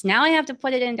steps. Now I have to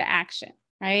put it into action,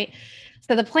 right?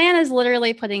 So the plan is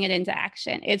literally putting it into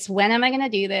action. It's when am I going to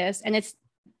do this? And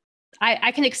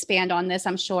I can expand on this,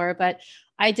 I'm sure, but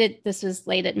this was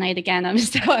late at night again. I'm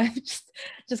just going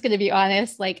to be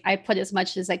honest. Like, I put as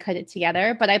much as I could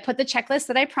together, but I put the checklist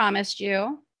that I promised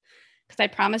you, because I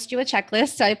promised you a checklist.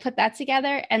 So I put that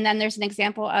together. And then there's an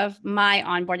example of my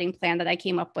onboarding plan that I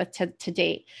came up with to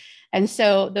date. And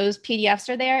so those PDFs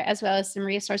are there, as well as some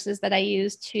resources that I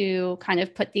use to kind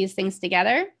of put these things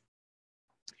together.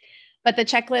 But the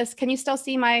checklist, can you still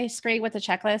see my screen with the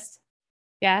checklist?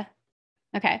 Yeah.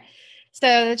 Okay.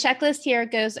 So the checklist here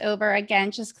goes over,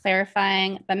 again, just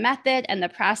clarifying the method and the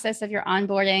process of your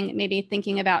onboarding, maybe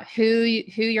thinking about who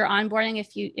you're onboarding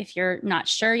if you're not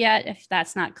sure yet, if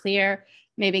that's not clear,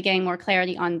 maybe getting more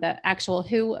clarity on the actual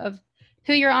who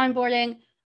you're onboarding.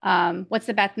 What's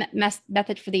the best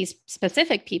method for these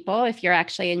specific people? If you're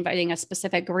actually inviting a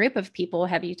specific group of people,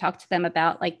 have you talked to them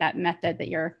about like that method that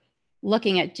you're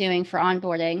looking at doing for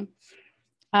onboarding?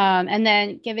 And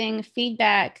then giving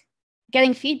feedback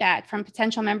getting feedback from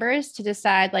potential members to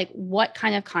decide like what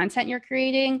kind of content you're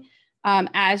creating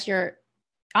as you're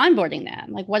onboarding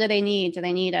them. Like, what do they need? Do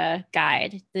they need a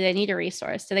guide? Do they need a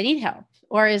resource? Do they need help?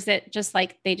 Or is it just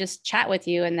like they just chat with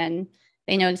you and then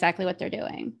they know exactly what they're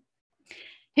doing?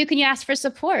 Who can you ask for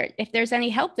support if there's any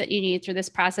help that you need through this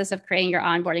process of creating your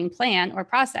onboarding plan or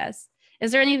process?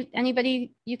 Is there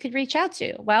anybody you could reach out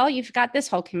to? Well, you've got this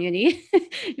whole community.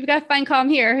 You've got FindCalm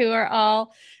here who are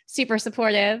all super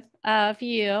supportive of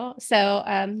you. So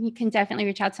you can definitely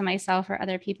reach out to myself or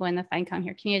other people in the FindCalm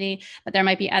here community, but there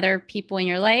might be other people in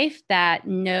your life that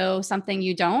know something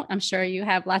you don't. I'm sure you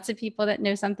have lots of people that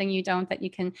know something you don't that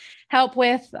you can help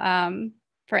with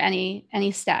for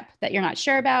any step that you're not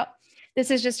sure about. This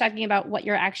is just talking about what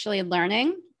you're actually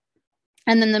learning.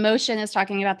 And then the motion is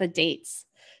talking about the dates.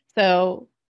 So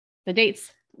the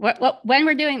dates, when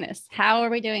we're doing this, how are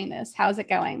we doing this? How's it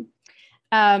going?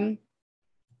 And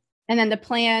then the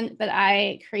plan that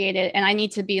I created, and I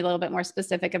need to be a little bit more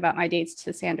specific about my dates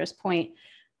to Sandra's point,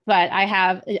 but I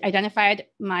have identified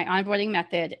my onboarding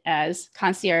method as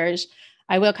concierge.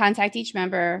 I will contact each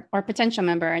member or potential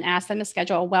member and ask them to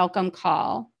schedule a welcome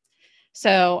call.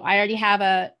 So I already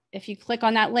have if you click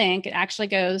on that link, it actually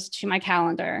goes to my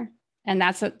calendar. And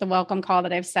that's the welcome call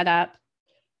that I've set up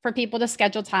for people to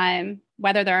schedule time,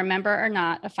 whether they're a member or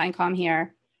not of FindCalm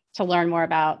here, to learn more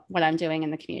about what I'm doing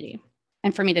in the community.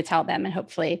 And for me to tell them, and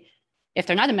hopefully, if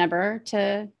they're not a member,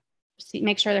 to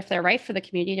make sure if they're right for the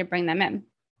community, to bring them in.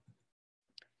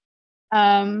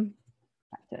 Back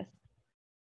to this.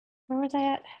 Where was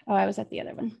I at? Oh, I was at the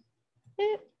other one.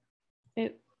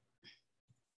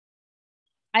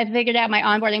 I figured out my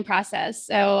onboarding process.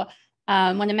 So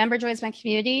when a member joins my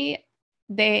community,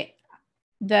 they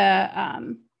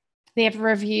have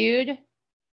reviewed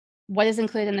what is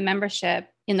included in the membership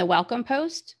in the welcome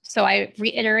post. So I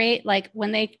reiterate, like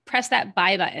when they press that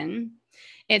buy button,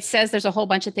 it says there's a whole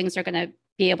bunch of things they're going to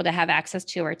be able to have access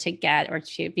to or to get or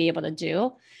to be able to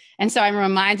do. And so I'm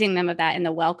reminding them of that in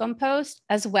the welcome post,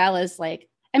 as well as like,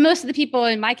 and most of the people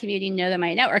in my community know that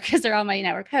my network because they're all my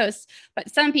network hosts,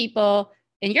 but some people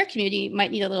in your community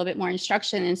might need a little bit more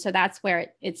instruction. And so that's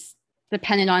where it's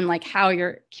dependent on like how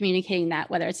you're communicating that,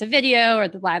 whether it's a video or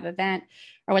the live event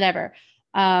or whatever.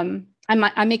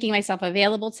 I'm making myself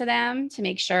available to them to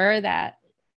make sure that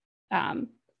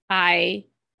I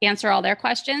answer all their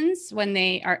questions when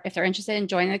if they're interested in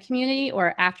joining the community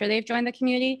or after they've joined the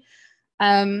community.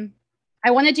 I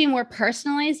want to do more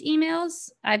personalized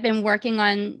emails. I've been working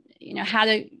on, how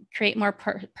to create more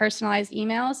personalized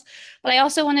emails, but I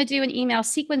also want to do an email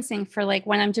sequencing for like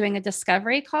when I'm doing a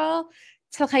discovery call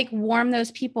to like warm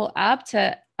those people up,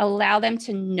 to allow them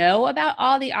to know about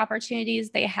all the opportunities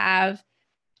they have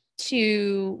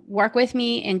to work with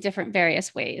me in different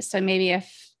various ways. So maybe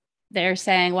if they're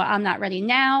saying, well, I'm not ready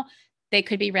now, they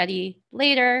could be ready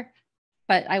later,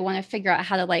 but I want to figure out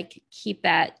how to like keep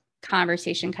that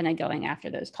conversation kind of going after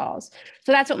those calls.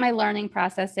 So that's what my learning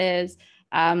process is.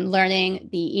 Learning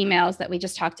the emails that we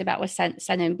just talked about with Send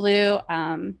in Blue.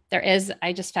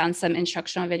 I just found some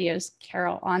instructional videos,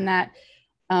 Carol, on that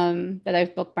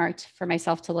I've bookmarked for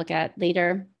myself to look at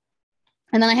later.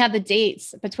 And then I have the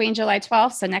dates between July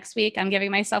 12th. So next week, I'm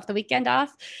giving myself the weekend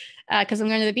off because I'm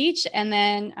going to the beach. And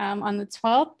then on the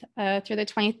 12th through the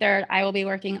 23rd, I will be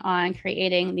working on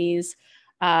creating these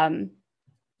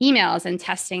emails and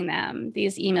testing them,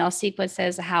 these email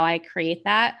sequences, how I create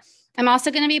that. I'm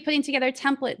also going to be putting together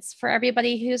templates for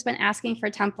everybody who's been asking for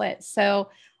templates. So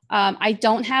I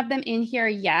don't have them in here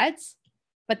yet,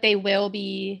 but they will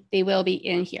be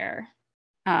in here,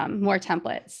 more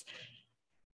templates.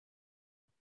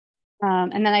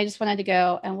 And then I just wanted to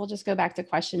go, and we'll just go back to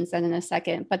questions then in a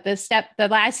second. But the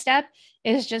last step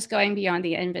is just going beyond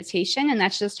the invitation. And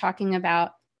that's just talking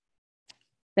about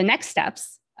the next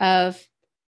steps of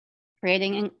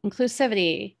creating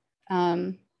inclusivity,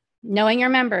 knowing your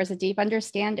members, a deep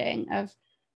understanding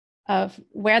of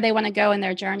where they want to go in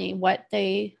their journey, what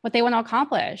they want to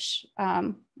accomplish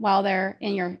while they're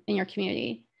in your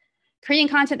community, creating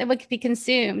content that would be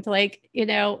consumed, like,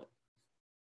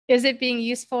 is it being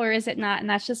useful or is it not? And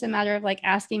that's just a matter of like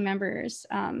asking members.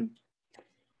 And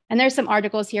there's some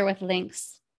articles here with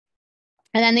links.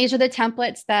 And then these are the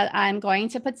templates that I'm going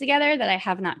to put together that I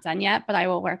have not done yet, but I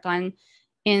will work on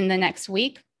in the next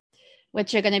week,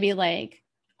 which are going to be like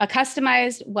a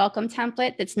customized welcome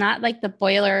template. That's not like the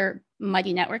boiler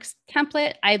Muddy Networks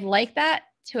template. I like that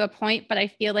to a point, but I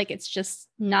feel like it's just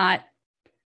not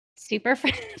super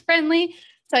friendly.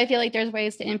 So I feel like there's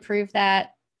ways to improve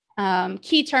that.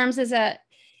 Key terms is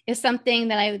something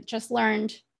that I just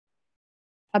learned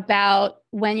about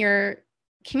when you're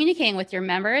communicating with your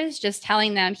members, just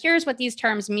telling them, here's what these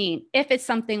terms mean. If it's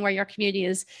something where your community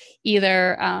is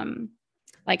either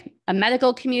like a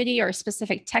medical community or a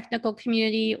specific technical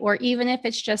community, or even if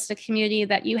it's just a community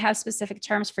that you have specific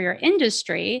terms for your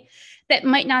industry that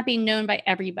might not be known by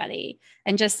everybody.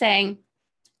 And just saying,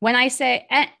 when I say,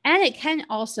 and it can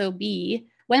also be,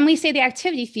 when we say the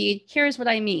activity feed, here's what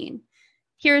I mean.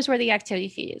 Here's where the activity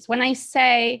feed is. When I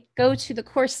say go to the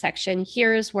course section,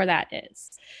 here's where that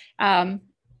is. So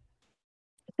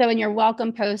in your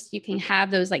welcome post, you can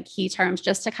have those like key terms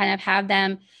just to kind of have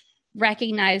them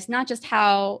recognize not just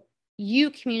how you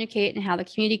communicate and how the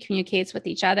community communicates with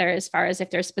each other, as far as if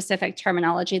there's specific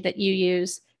terminology that you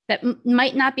use that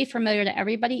might not be familiar to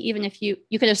everybody, even if you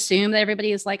could assume that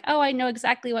everybody is like, oh, I know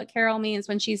exactly what Carol means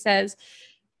when she says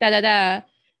da da da,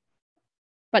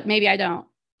 but maybe I don't.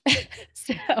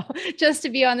 So just to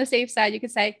be on the safe side, you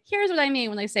could say, here's what I mean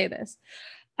when I say this.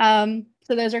 So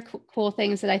those are cool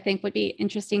things that I think would be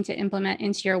interesting to implement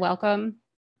into your welcome.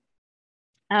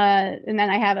 And then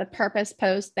I have a purpose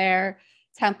post there,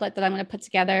 template that I'm going to put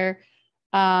together,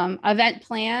 event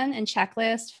plan and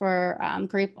checklist for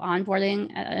group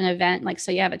onboarding at an event. Like,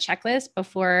 so you have a checklist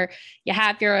before you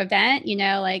have your event, you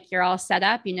know, like you're all set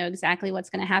up, you know exactly what's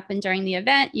going to happen during the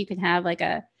event. You can have like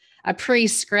a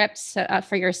pre-script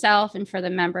for yourself and for the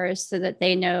members so that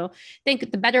they know. I think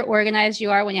the better organized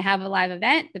you are when you have a live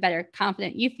event, the better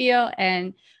confident you feel.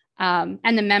 And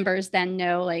the members then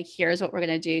know, like, here's what we're going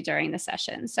to do during the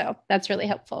session. So that's really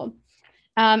helpful.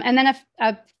 And then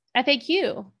a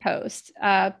FAQ post,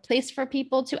 place for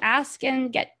people to ask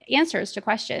and get answers to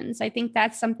questions. I think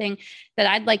that's something that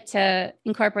I'd like to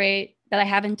incorporate that I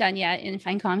haven't done yet in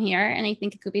FindCom here. And I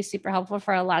think it could be super helpful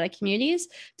for a lot of communities,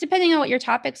 depending on what your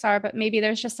topics are, but maybe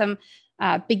there's just some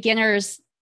beginners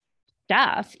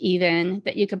stuff even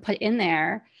that you could put in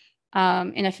there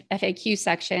in a FAQ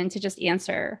section to just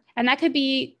answer. And that could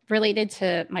be related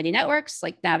to Mighty Networks,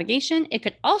 like navigation. It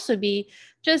could also be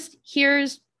just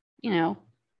here's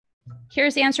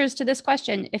answers to this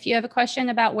question. If you have a question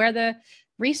about where the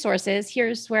resource is,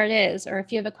 here's where it is. Or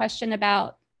if you have a question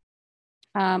about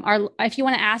if you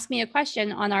want to ask me a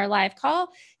question on our live call,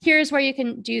 here's where you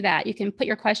can do that. You can put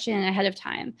your question in ahead of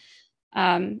time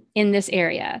in this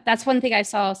area. That's one thing I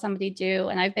saw somebody do.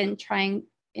 And I've been trying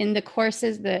in the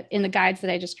courses in the guides that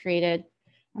I just created.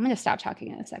 I'm going to stop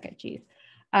talking in a second, geez.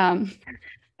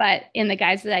 But in the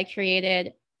guides that I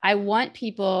created, I want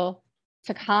people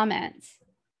to comment,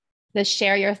 to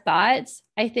share your thoughts.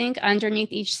 I think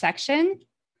underneath each section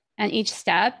and each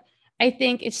step, I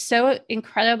think it's so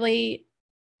incredibly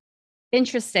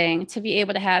interesting to be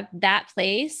able to have that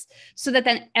place so that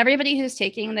then everybody who's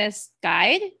taking this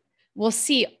guide will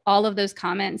see all of those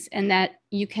comments, and that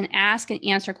you can ask and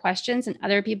answer questions and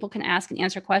other people can ask and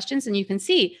answer questions, and you can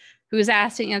see who's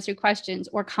asked and answered questions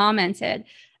or commented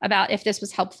about if this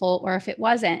was helpful or if it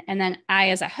wasn't. And then I,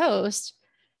 as a host,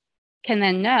 can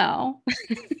then know,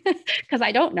 because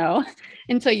I don't know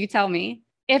until you tell me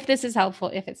if this is helpful,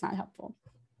 if it's not helpful.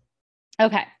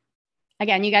 Okay.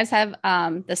 Again, you guys have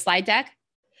the slide deck.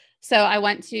 So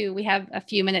we have a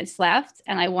few minutes left,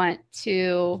 and I want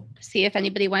to see if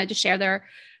anybody wanted to share their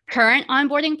current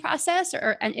onboarding process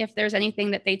and if there's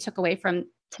anything that they took away from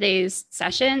today's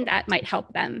session that might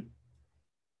help them.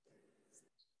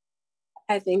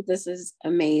 I think this is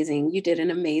amazing. You did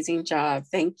an amazing job.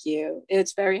 Thank you.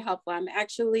 It's very helpful.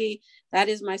 That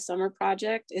is my summer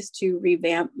project, is to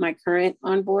revamp my current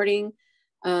onboarding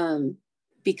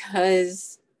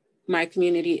because my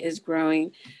community is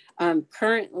growing.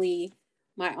 Currently,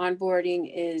 my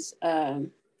onboarding is a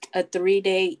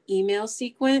 3-day email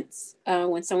sequence.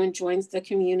 When someone joins the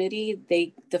community,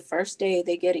 the first day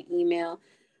they get an email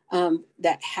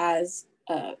that has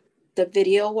the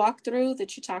video walkthrough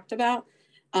that you talked about.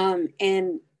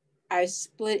 And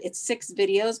it's 6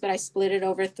 videos, but I split it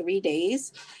over 3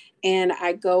 days. And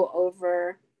I go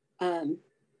over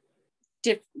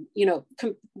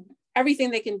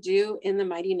everything they can do in the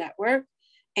Mighty Network.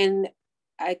 And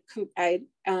I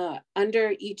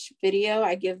under each video,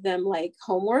 I give them like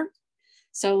homework.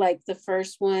 So like the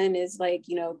first one is like,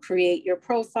 create your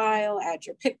profile, add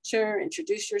your picture,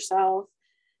 introduce yourself.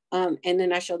 And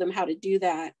then I show them how to do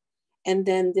that. And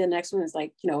then the next one is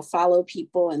like, follow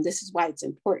people. And this is why it's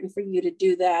important for you to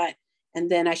do that. And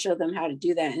then I show them how to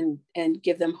do that and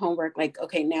give them homework. Like,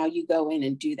 okay, now you go in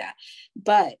and do that.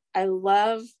 But I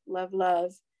love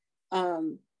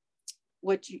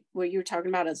what you were talking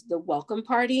about as the welcome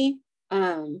party,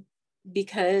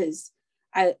 because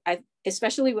I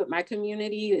especially with my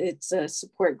community, it's a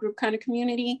support group kind of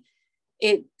community.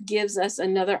 It gives us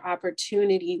another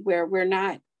opportunity where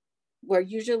where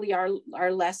usually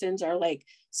our lessons are like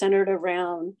centered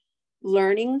around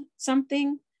learning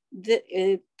something.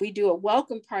 If we do a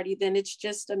welcome party, then it's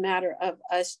just a matter of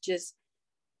us just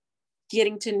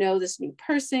getting to know this new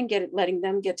person, letting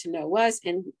them get to know us,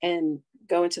 and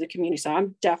go into the community. So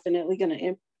I'm definitely going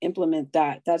to implement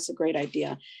that. That's a great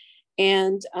idea.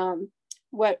 And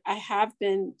what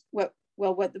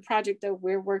the project that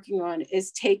we're working on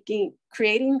is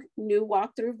creating new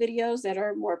walkthrough videos that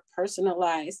are more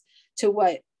personalized to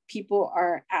what people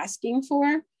are asking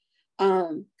for.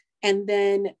 And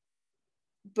then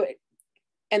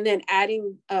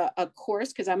adding a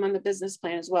course, because I'm on the business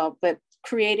plan as well, but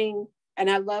creating, and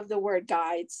I love the word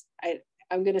guides.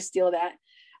 I'm going to steal that.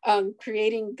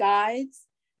 Creating guides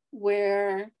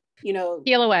where,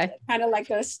 Steal away. Kind of like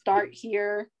a start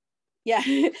here. Yeah.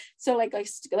 So like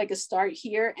a start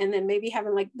here, and then maybe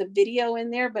having like the video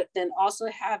in there, but then also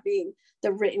having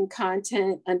the written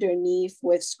content underneath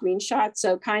with screenshots.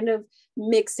 So kind of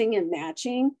mixing and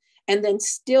matching, and then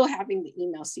still having the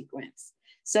email sequence.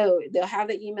 So they'll have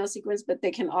the email sequence, but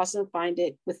they can also find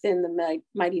it within the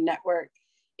Mighty Network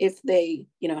if they,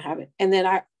 have it. And then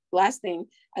last thing,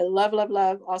 I love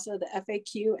also the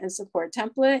FAQ and support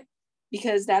template,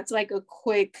 because that's like a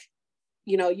quick,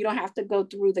 you don't have to go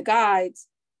through the guides.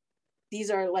 These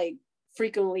are like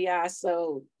frequently asked.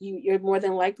 So you're more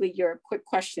than likely your quick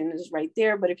question is right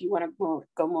there. But if you want to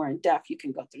go more in depth, you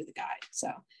can go through the guide.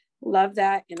 So love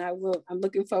that. And I'm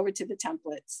looking forward to the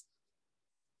templates.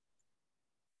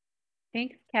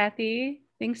 Thanks, Kathy.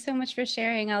 Thanks so much for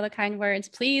sharing all the kind words.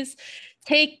 Please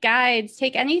take guides,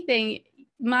 take anything.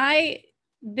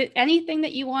 Anything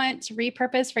that you want to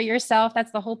repurpose for yourself.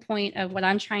 That's the whole point of what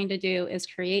I'm trying to do, is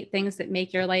create things that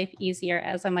make your life easier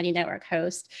as a Mighty Network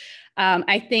host.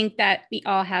 I think that we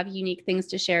all have unique things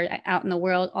to share out in the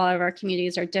world. All of our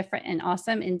communities are different and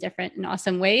awesome in different and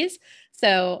awesome ways.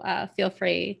 So feel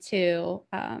free to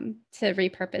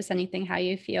repurpose anything how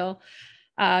you feel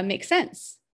makes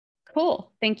sense.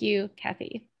 Cool. Thank you,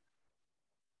 Kathy.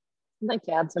 I'd like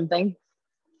to add something.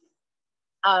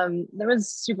 That was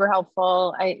super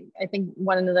helpful. I think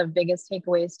one of the biggest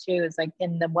takeaways too is like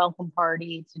in the welcome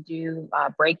party to do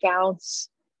breakouts,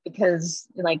 because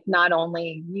like not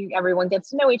only everyone gets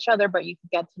to know each other, but you can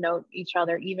get to know each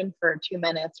other even for 2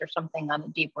 minutes or something on a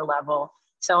deeper level.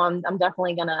 So I'm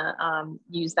definitely gonna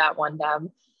use that one,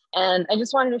 Deb. And I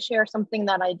just wanted to share something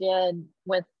that I did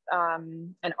with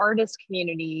an artist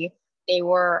community. They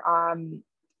were,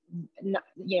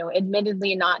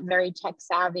 admittedly not very tech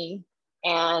savvy.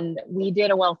 And we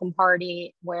did a welcome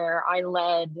party where I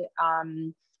led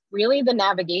really the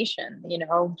navigation,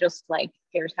 just like,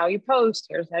 here's how you post,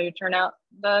 here's how you turn out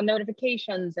the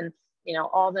notifications, and,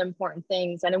 all the important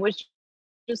things. And it was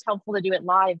just helpful to do it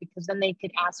live, because then they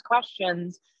could ask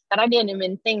questions that I didn't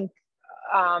even think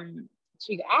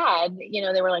to add.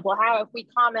 They were like, well, how if we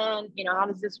comment, how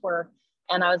does this work?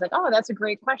 And I was like, oh, that's a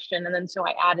great question. And then so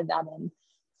I added that in.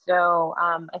 So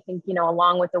I think,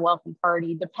 along with the welcome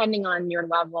party, depending on your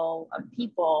level of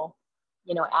people,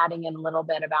 adding in a little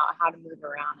bit about how to move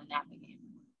around and navigate.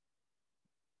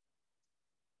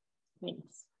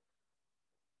 Thanks.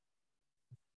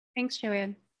 Thanks,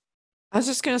 Joanne. I was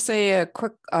just going to say a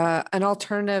quick, an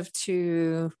alternative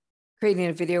to creating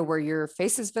a video where your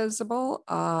face is visible.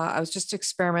 I was just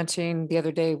experimenting the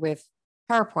other day with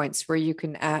PowerPoints, where you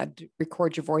can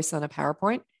record your voice on a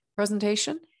PowerPoint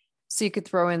presentation. So you could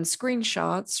throw in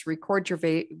screenshots, record your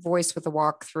voice with a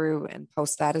walkthrough, and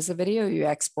post that as a video. You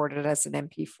export it as an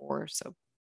MP4. So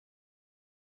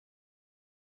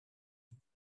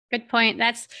good point.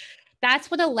 That's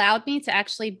what allowed me to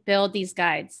actually build these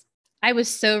guides. I was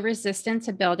so resistant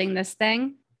to building this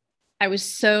thing. I was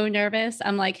so nervous.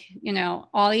 I'm like,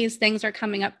 all these things are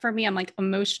coming up for me. I'm like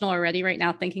emotional already right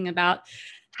now, thinking about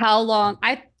how long.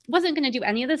 I wasn't going to do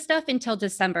any of this stuff until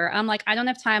December. I'm like, I don't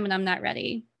have time and I'm not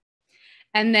ready.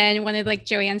 And then one of like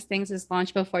Joanne's things is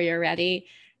launch before you're ready.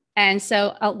 And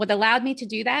so what allowed me to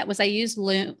do that was I used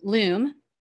Loom,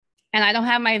 and I don't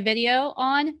have my video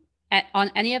on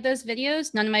any of those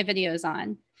videos. None of my videos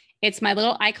on. It's my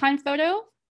little icon photo.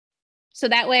 So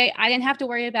that way I didn't have to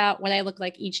worry about what I looked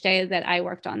like each day that I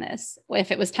worked on this.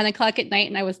 If it was 10 o'clock at night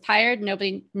and I was tired,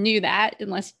 nobody knew that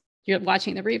unless you're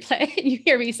watching the replay and you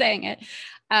hear me saying it.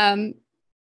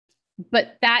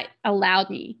 But that allowed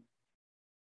me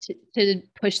to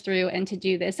push through and to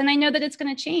do this. And I know that it's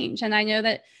going to change. And I know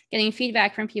that getting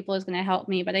feedback from people is going to help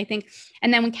me. But I think,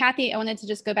 and then when Kathy, I wanted to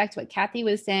just go back to what Kathy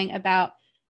was saying about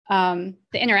the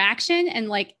interaction and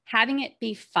like having it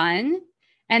be fun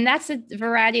And that's a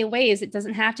variety of ways. It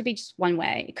doesn't have to be just one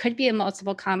way. It could be a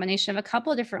multiple combination of a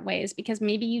couple of different ways, because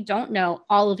maybe you don't know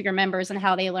all of your members and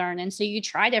how they learn. And so you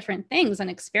try different things and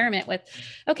experiment with,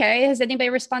 okay, has anybody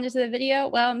responded to the video?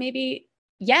 Well, maybe,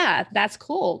 yeah, that's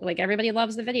cool. Like everybody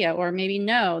loves the video, or maybe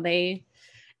no,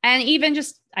 and even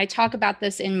just, I talk about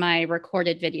this in my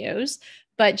recorded videos,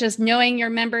 but just knowing your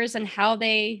members and how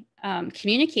they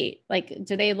communicate. Like,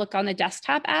 do they look on the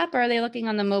desktop app, or are they looking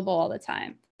on the mobile all the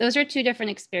time? Those are two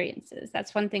different experiences.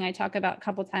 That's one thing I talk about a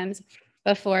couple times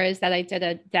before, is that I did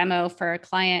a demo for a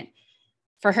client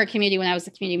for her community when I was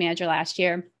the community manager last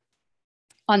year.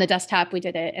 On the desktop, we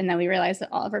did it. And then we realized that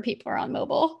all of our people are on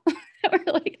mobile.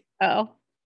 We're like, oh,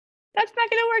 that's not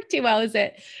going to work too well, is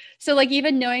it? So like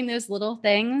even knowing those little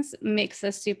things makes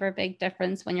a super big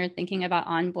difference when you're thinking about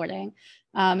onboarding.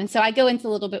 And so I go into a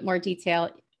little bit more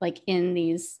detail like in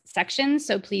these sections.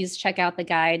 So please check out the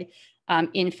guide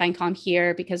in FindCom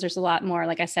here, because there's a lot more,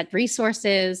 like I said,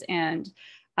 resources. And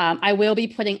I will be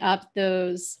putting up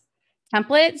those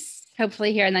templates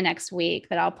hopefully here in the next week,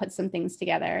 that I'll put some things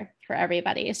together for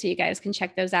everybody so you guys can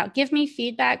check those out. Give me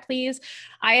feedback, please.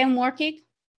 I am working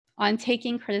on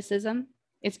taking criticism.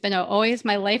 It's been always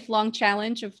my lifelong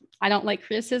challenge of I don't like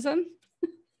criticism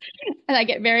and I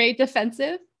get very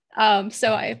defensive.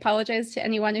 So I apologize to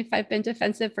anyone if I've been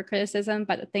defensive for criticism,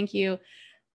 but thank you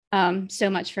so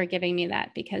much for giving me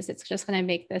that, because it's just going to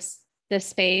make this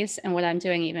space and what I'm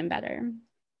doing even better.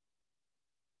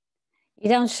 You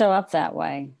don't show up that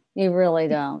way. You really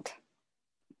don't.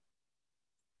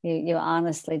 You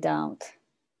honestly don't.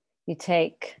 You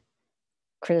take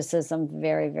criticism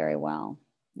very, very well.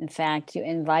 In fact, you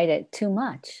invite it too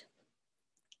much.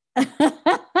 Okay,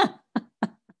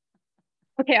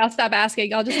 I'll stop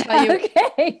asking. I'll just tell you,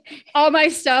 okay, all my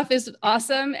stuff is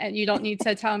awesome and you don't need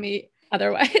to tell me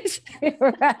otherwise.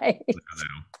 Right.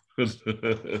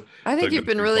 I think you've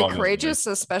been really courageous,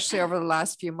 especially over the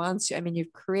last few months. I mean,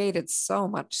 you've created so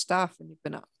much stuff and you've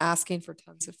been asking for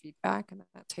tons of feedback, and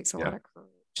that takes a lot of courage.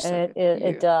 So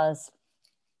it does.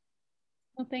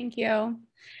 Well, thank you.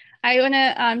 I want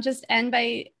to just end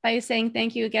by saying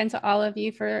thank you again to all of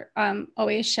you for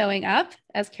always showing up.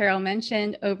 As Carol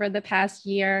mentioned, over the past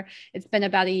year, it's been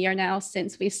about a year now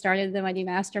since we started the Mighty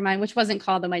Mastermind, which wasn't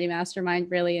called the Mighty Mastermind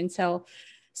really until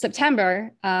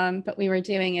September, but we were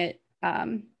doing it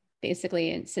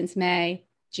basically since May,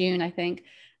 June, I think,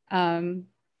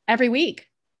 every week.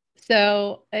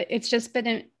 So it's just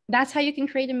been that's how you can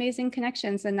create amazing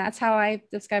connections. And that's how I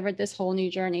discovered this whole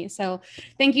new journey. So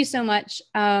thank you so much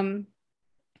for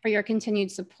your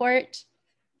continued support.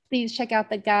 Please check out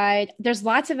the guide. There's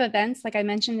lots of events. Like I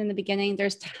mentioned in the beginning,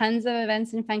 there's tons of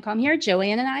events in FindCom here.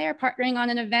 Joanne and I are partnering on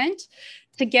an event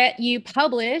to get you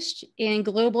published in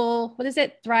Global, what is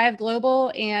it? Thrive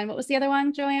Global. And what was the other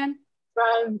one, Joanne?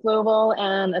 Thrive Global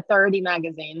and Authority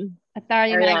Magazine.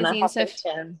 Authority Magazine. So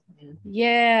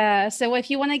yeah. So if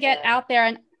you want to get out there,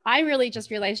 and I really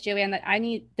just realized, Joanne, that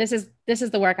this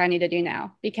is the work I need to do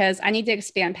now, because I need to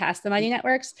expand past the Mighty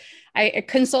Networks. I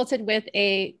consulted with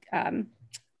a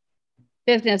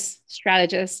business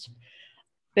strategist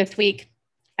this week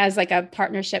as like a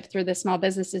partnership through the Small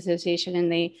Business Association.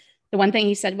 And the one thing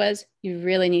he said was, you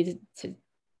really need to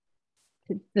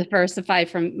diversify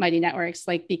from Mighty Networks,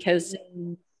 like, because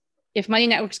if Mighty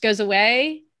Networks goes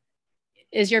away,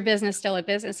 is your business still a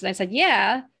business? And I said,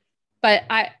 yeah. But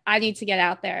I need to get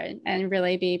out there and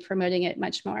really be promoting it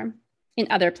much more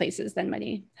in other places than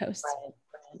Mighty hosts. Right.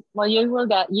 Well,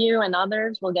 you and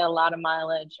others will get a lot of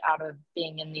mileage out of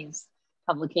being in these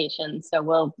publications. So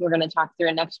we're going to talk through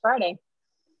it next Friday.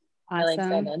 Awesome. Really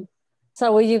excited.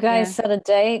 So will you guys set a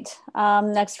date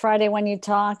next Friday when you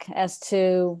talk as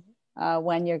to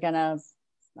when you're going to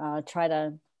try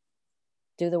to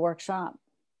do the workshop?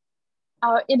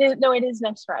 It is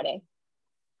next Friday.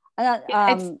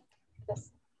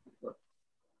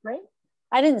 Right?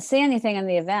 I didn't see anything in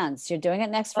the events. You're doing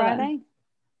it next Friday?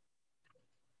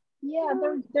 Yeah,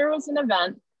 there was an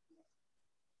event.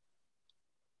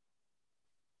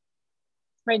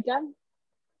 Right, Deb?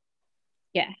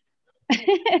 Yeah.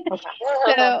 Okay.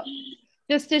 So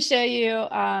just to show you,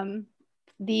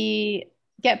 the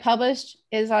Get Published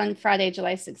is on Friday,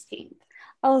 July 16th.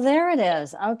 Oh, there it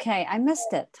is. Okay. I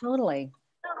missed it. Totally.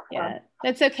 Yeah,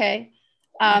 that's okay.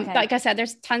 Like I said,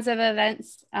 there's tons of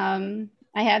events.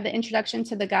 I have the introduction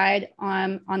to the guide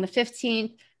on the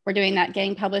 15th. We're doing that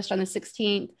getting published on the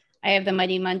 16th. I have the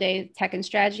Mighty Monday Tech and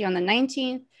Strategy on the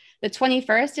 19th. The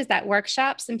 21st is that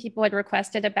workshop. Some people had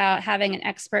requested about having an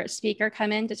expert speaker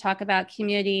come in to talk about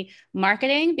community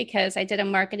marketing, because I did a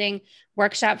marketing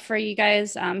workshop for you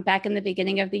guys back in the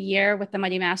beginning of the year with the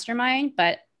Mighty Mastermind,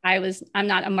 but I'm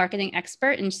not a marketing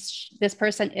expert, and this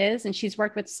person is, and she's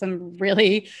worked with some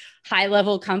really high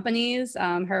level companies.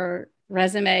 Her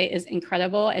resume is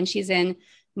incredible, and she's in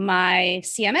my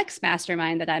CMX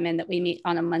mastermind that I'm in, that we meet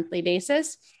on a monthly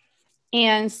basis.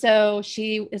 And so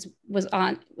she was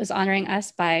honoring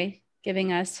us by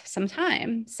giving us some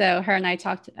time. So her and I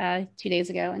talked 2 days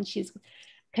ago, and she's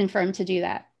confirmed to do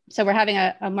that. So we're having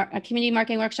a community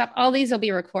marketing workshop. All these will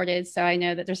be recorded, so I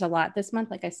know that there's a lot this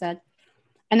month, like I said.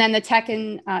 And then the tech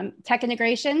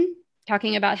integration,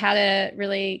 talking about how to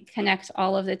really connect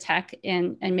all of the tech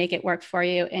and make it work for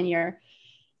you in your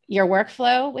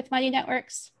workflow with Mighty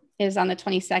Networks, is on the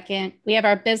 22nd. We have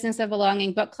our Business of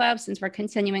Belonging book club, since we're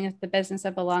continuing with the Business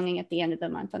of Belonging at the end of the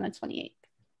month on the 28th.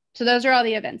 So those are all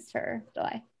the events for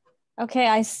July. Okay,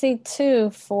 I see 2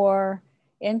 for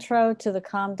Intro to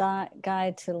the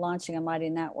Guide to Launching a Mighty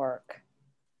Network,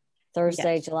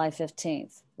 Thursday, yes. July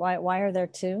 15th. Why are there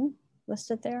 2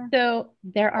 listed there? So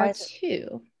there are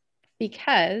 2,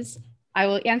 because I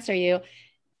will answer you.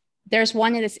 There's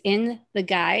one that is in the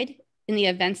guide, in the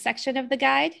events section of the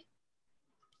guide.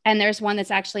 And there's one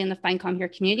that's actually in the Find Calm Here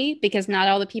community, because not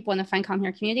all the people in the Find Calm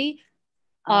Here community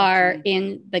are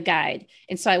in the guide.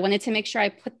 And so I wanted to make sure I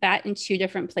put that in 2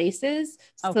 different places,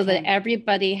 so that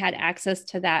everybody had access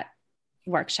to that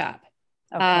workshop.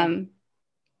 Going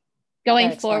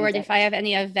forward, if I have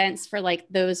any events for like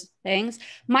those things,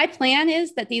 my plan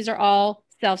is that these are all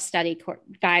self-study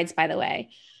guides, by the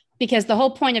way, because the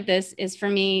whole point of this is for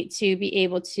me to be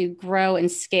able to grow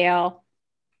and scale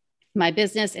my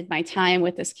business and my time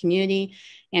with this community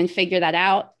and figure that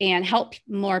out and help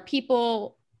more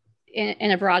people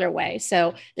in a broader way.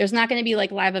 So there's not going to be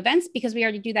like live events, because we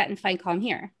already do that in Find Calm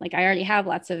Here. Like I already have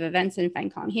lots of events in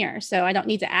Find Calm Here. So I don't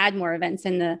need to add more events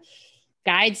in the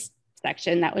guides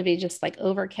section. That would be just like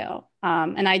overkill.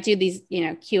 And I do these,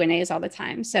 Q&As all the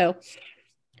time. So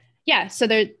yeah, so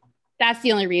that's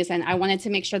the only reason I wanted to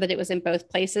make sure that it was in both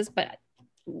places. But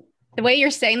the way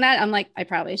you're saying that, I'm like, I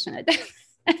probably shouldn't.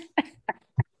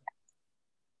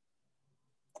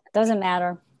 Doesn't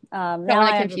matter. Don't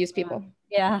want to confuse people.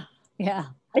 Yeah.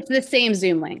 It's the same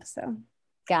Zoom link, so.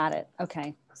 Got it.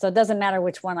 Okay. So it doesn't matter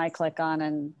which one I click on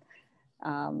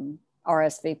and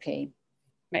RSVP.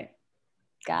 Right.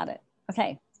 Got it.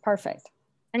 Okay. Perfect.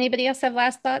 Anybody else have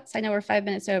last thoughts? I know we're 5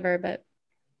 minutes over, but.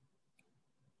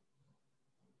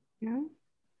 No.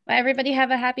 Well, everybody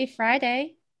have a happy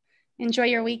Friday. Enjoy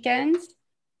your weekend.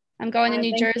 I'm going to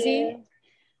New Jersey.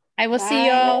 I will see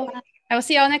y'all. I will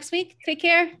see y'all next week. Take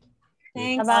care.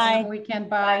 Thanks. Bye.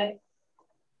 Weekend. Bye.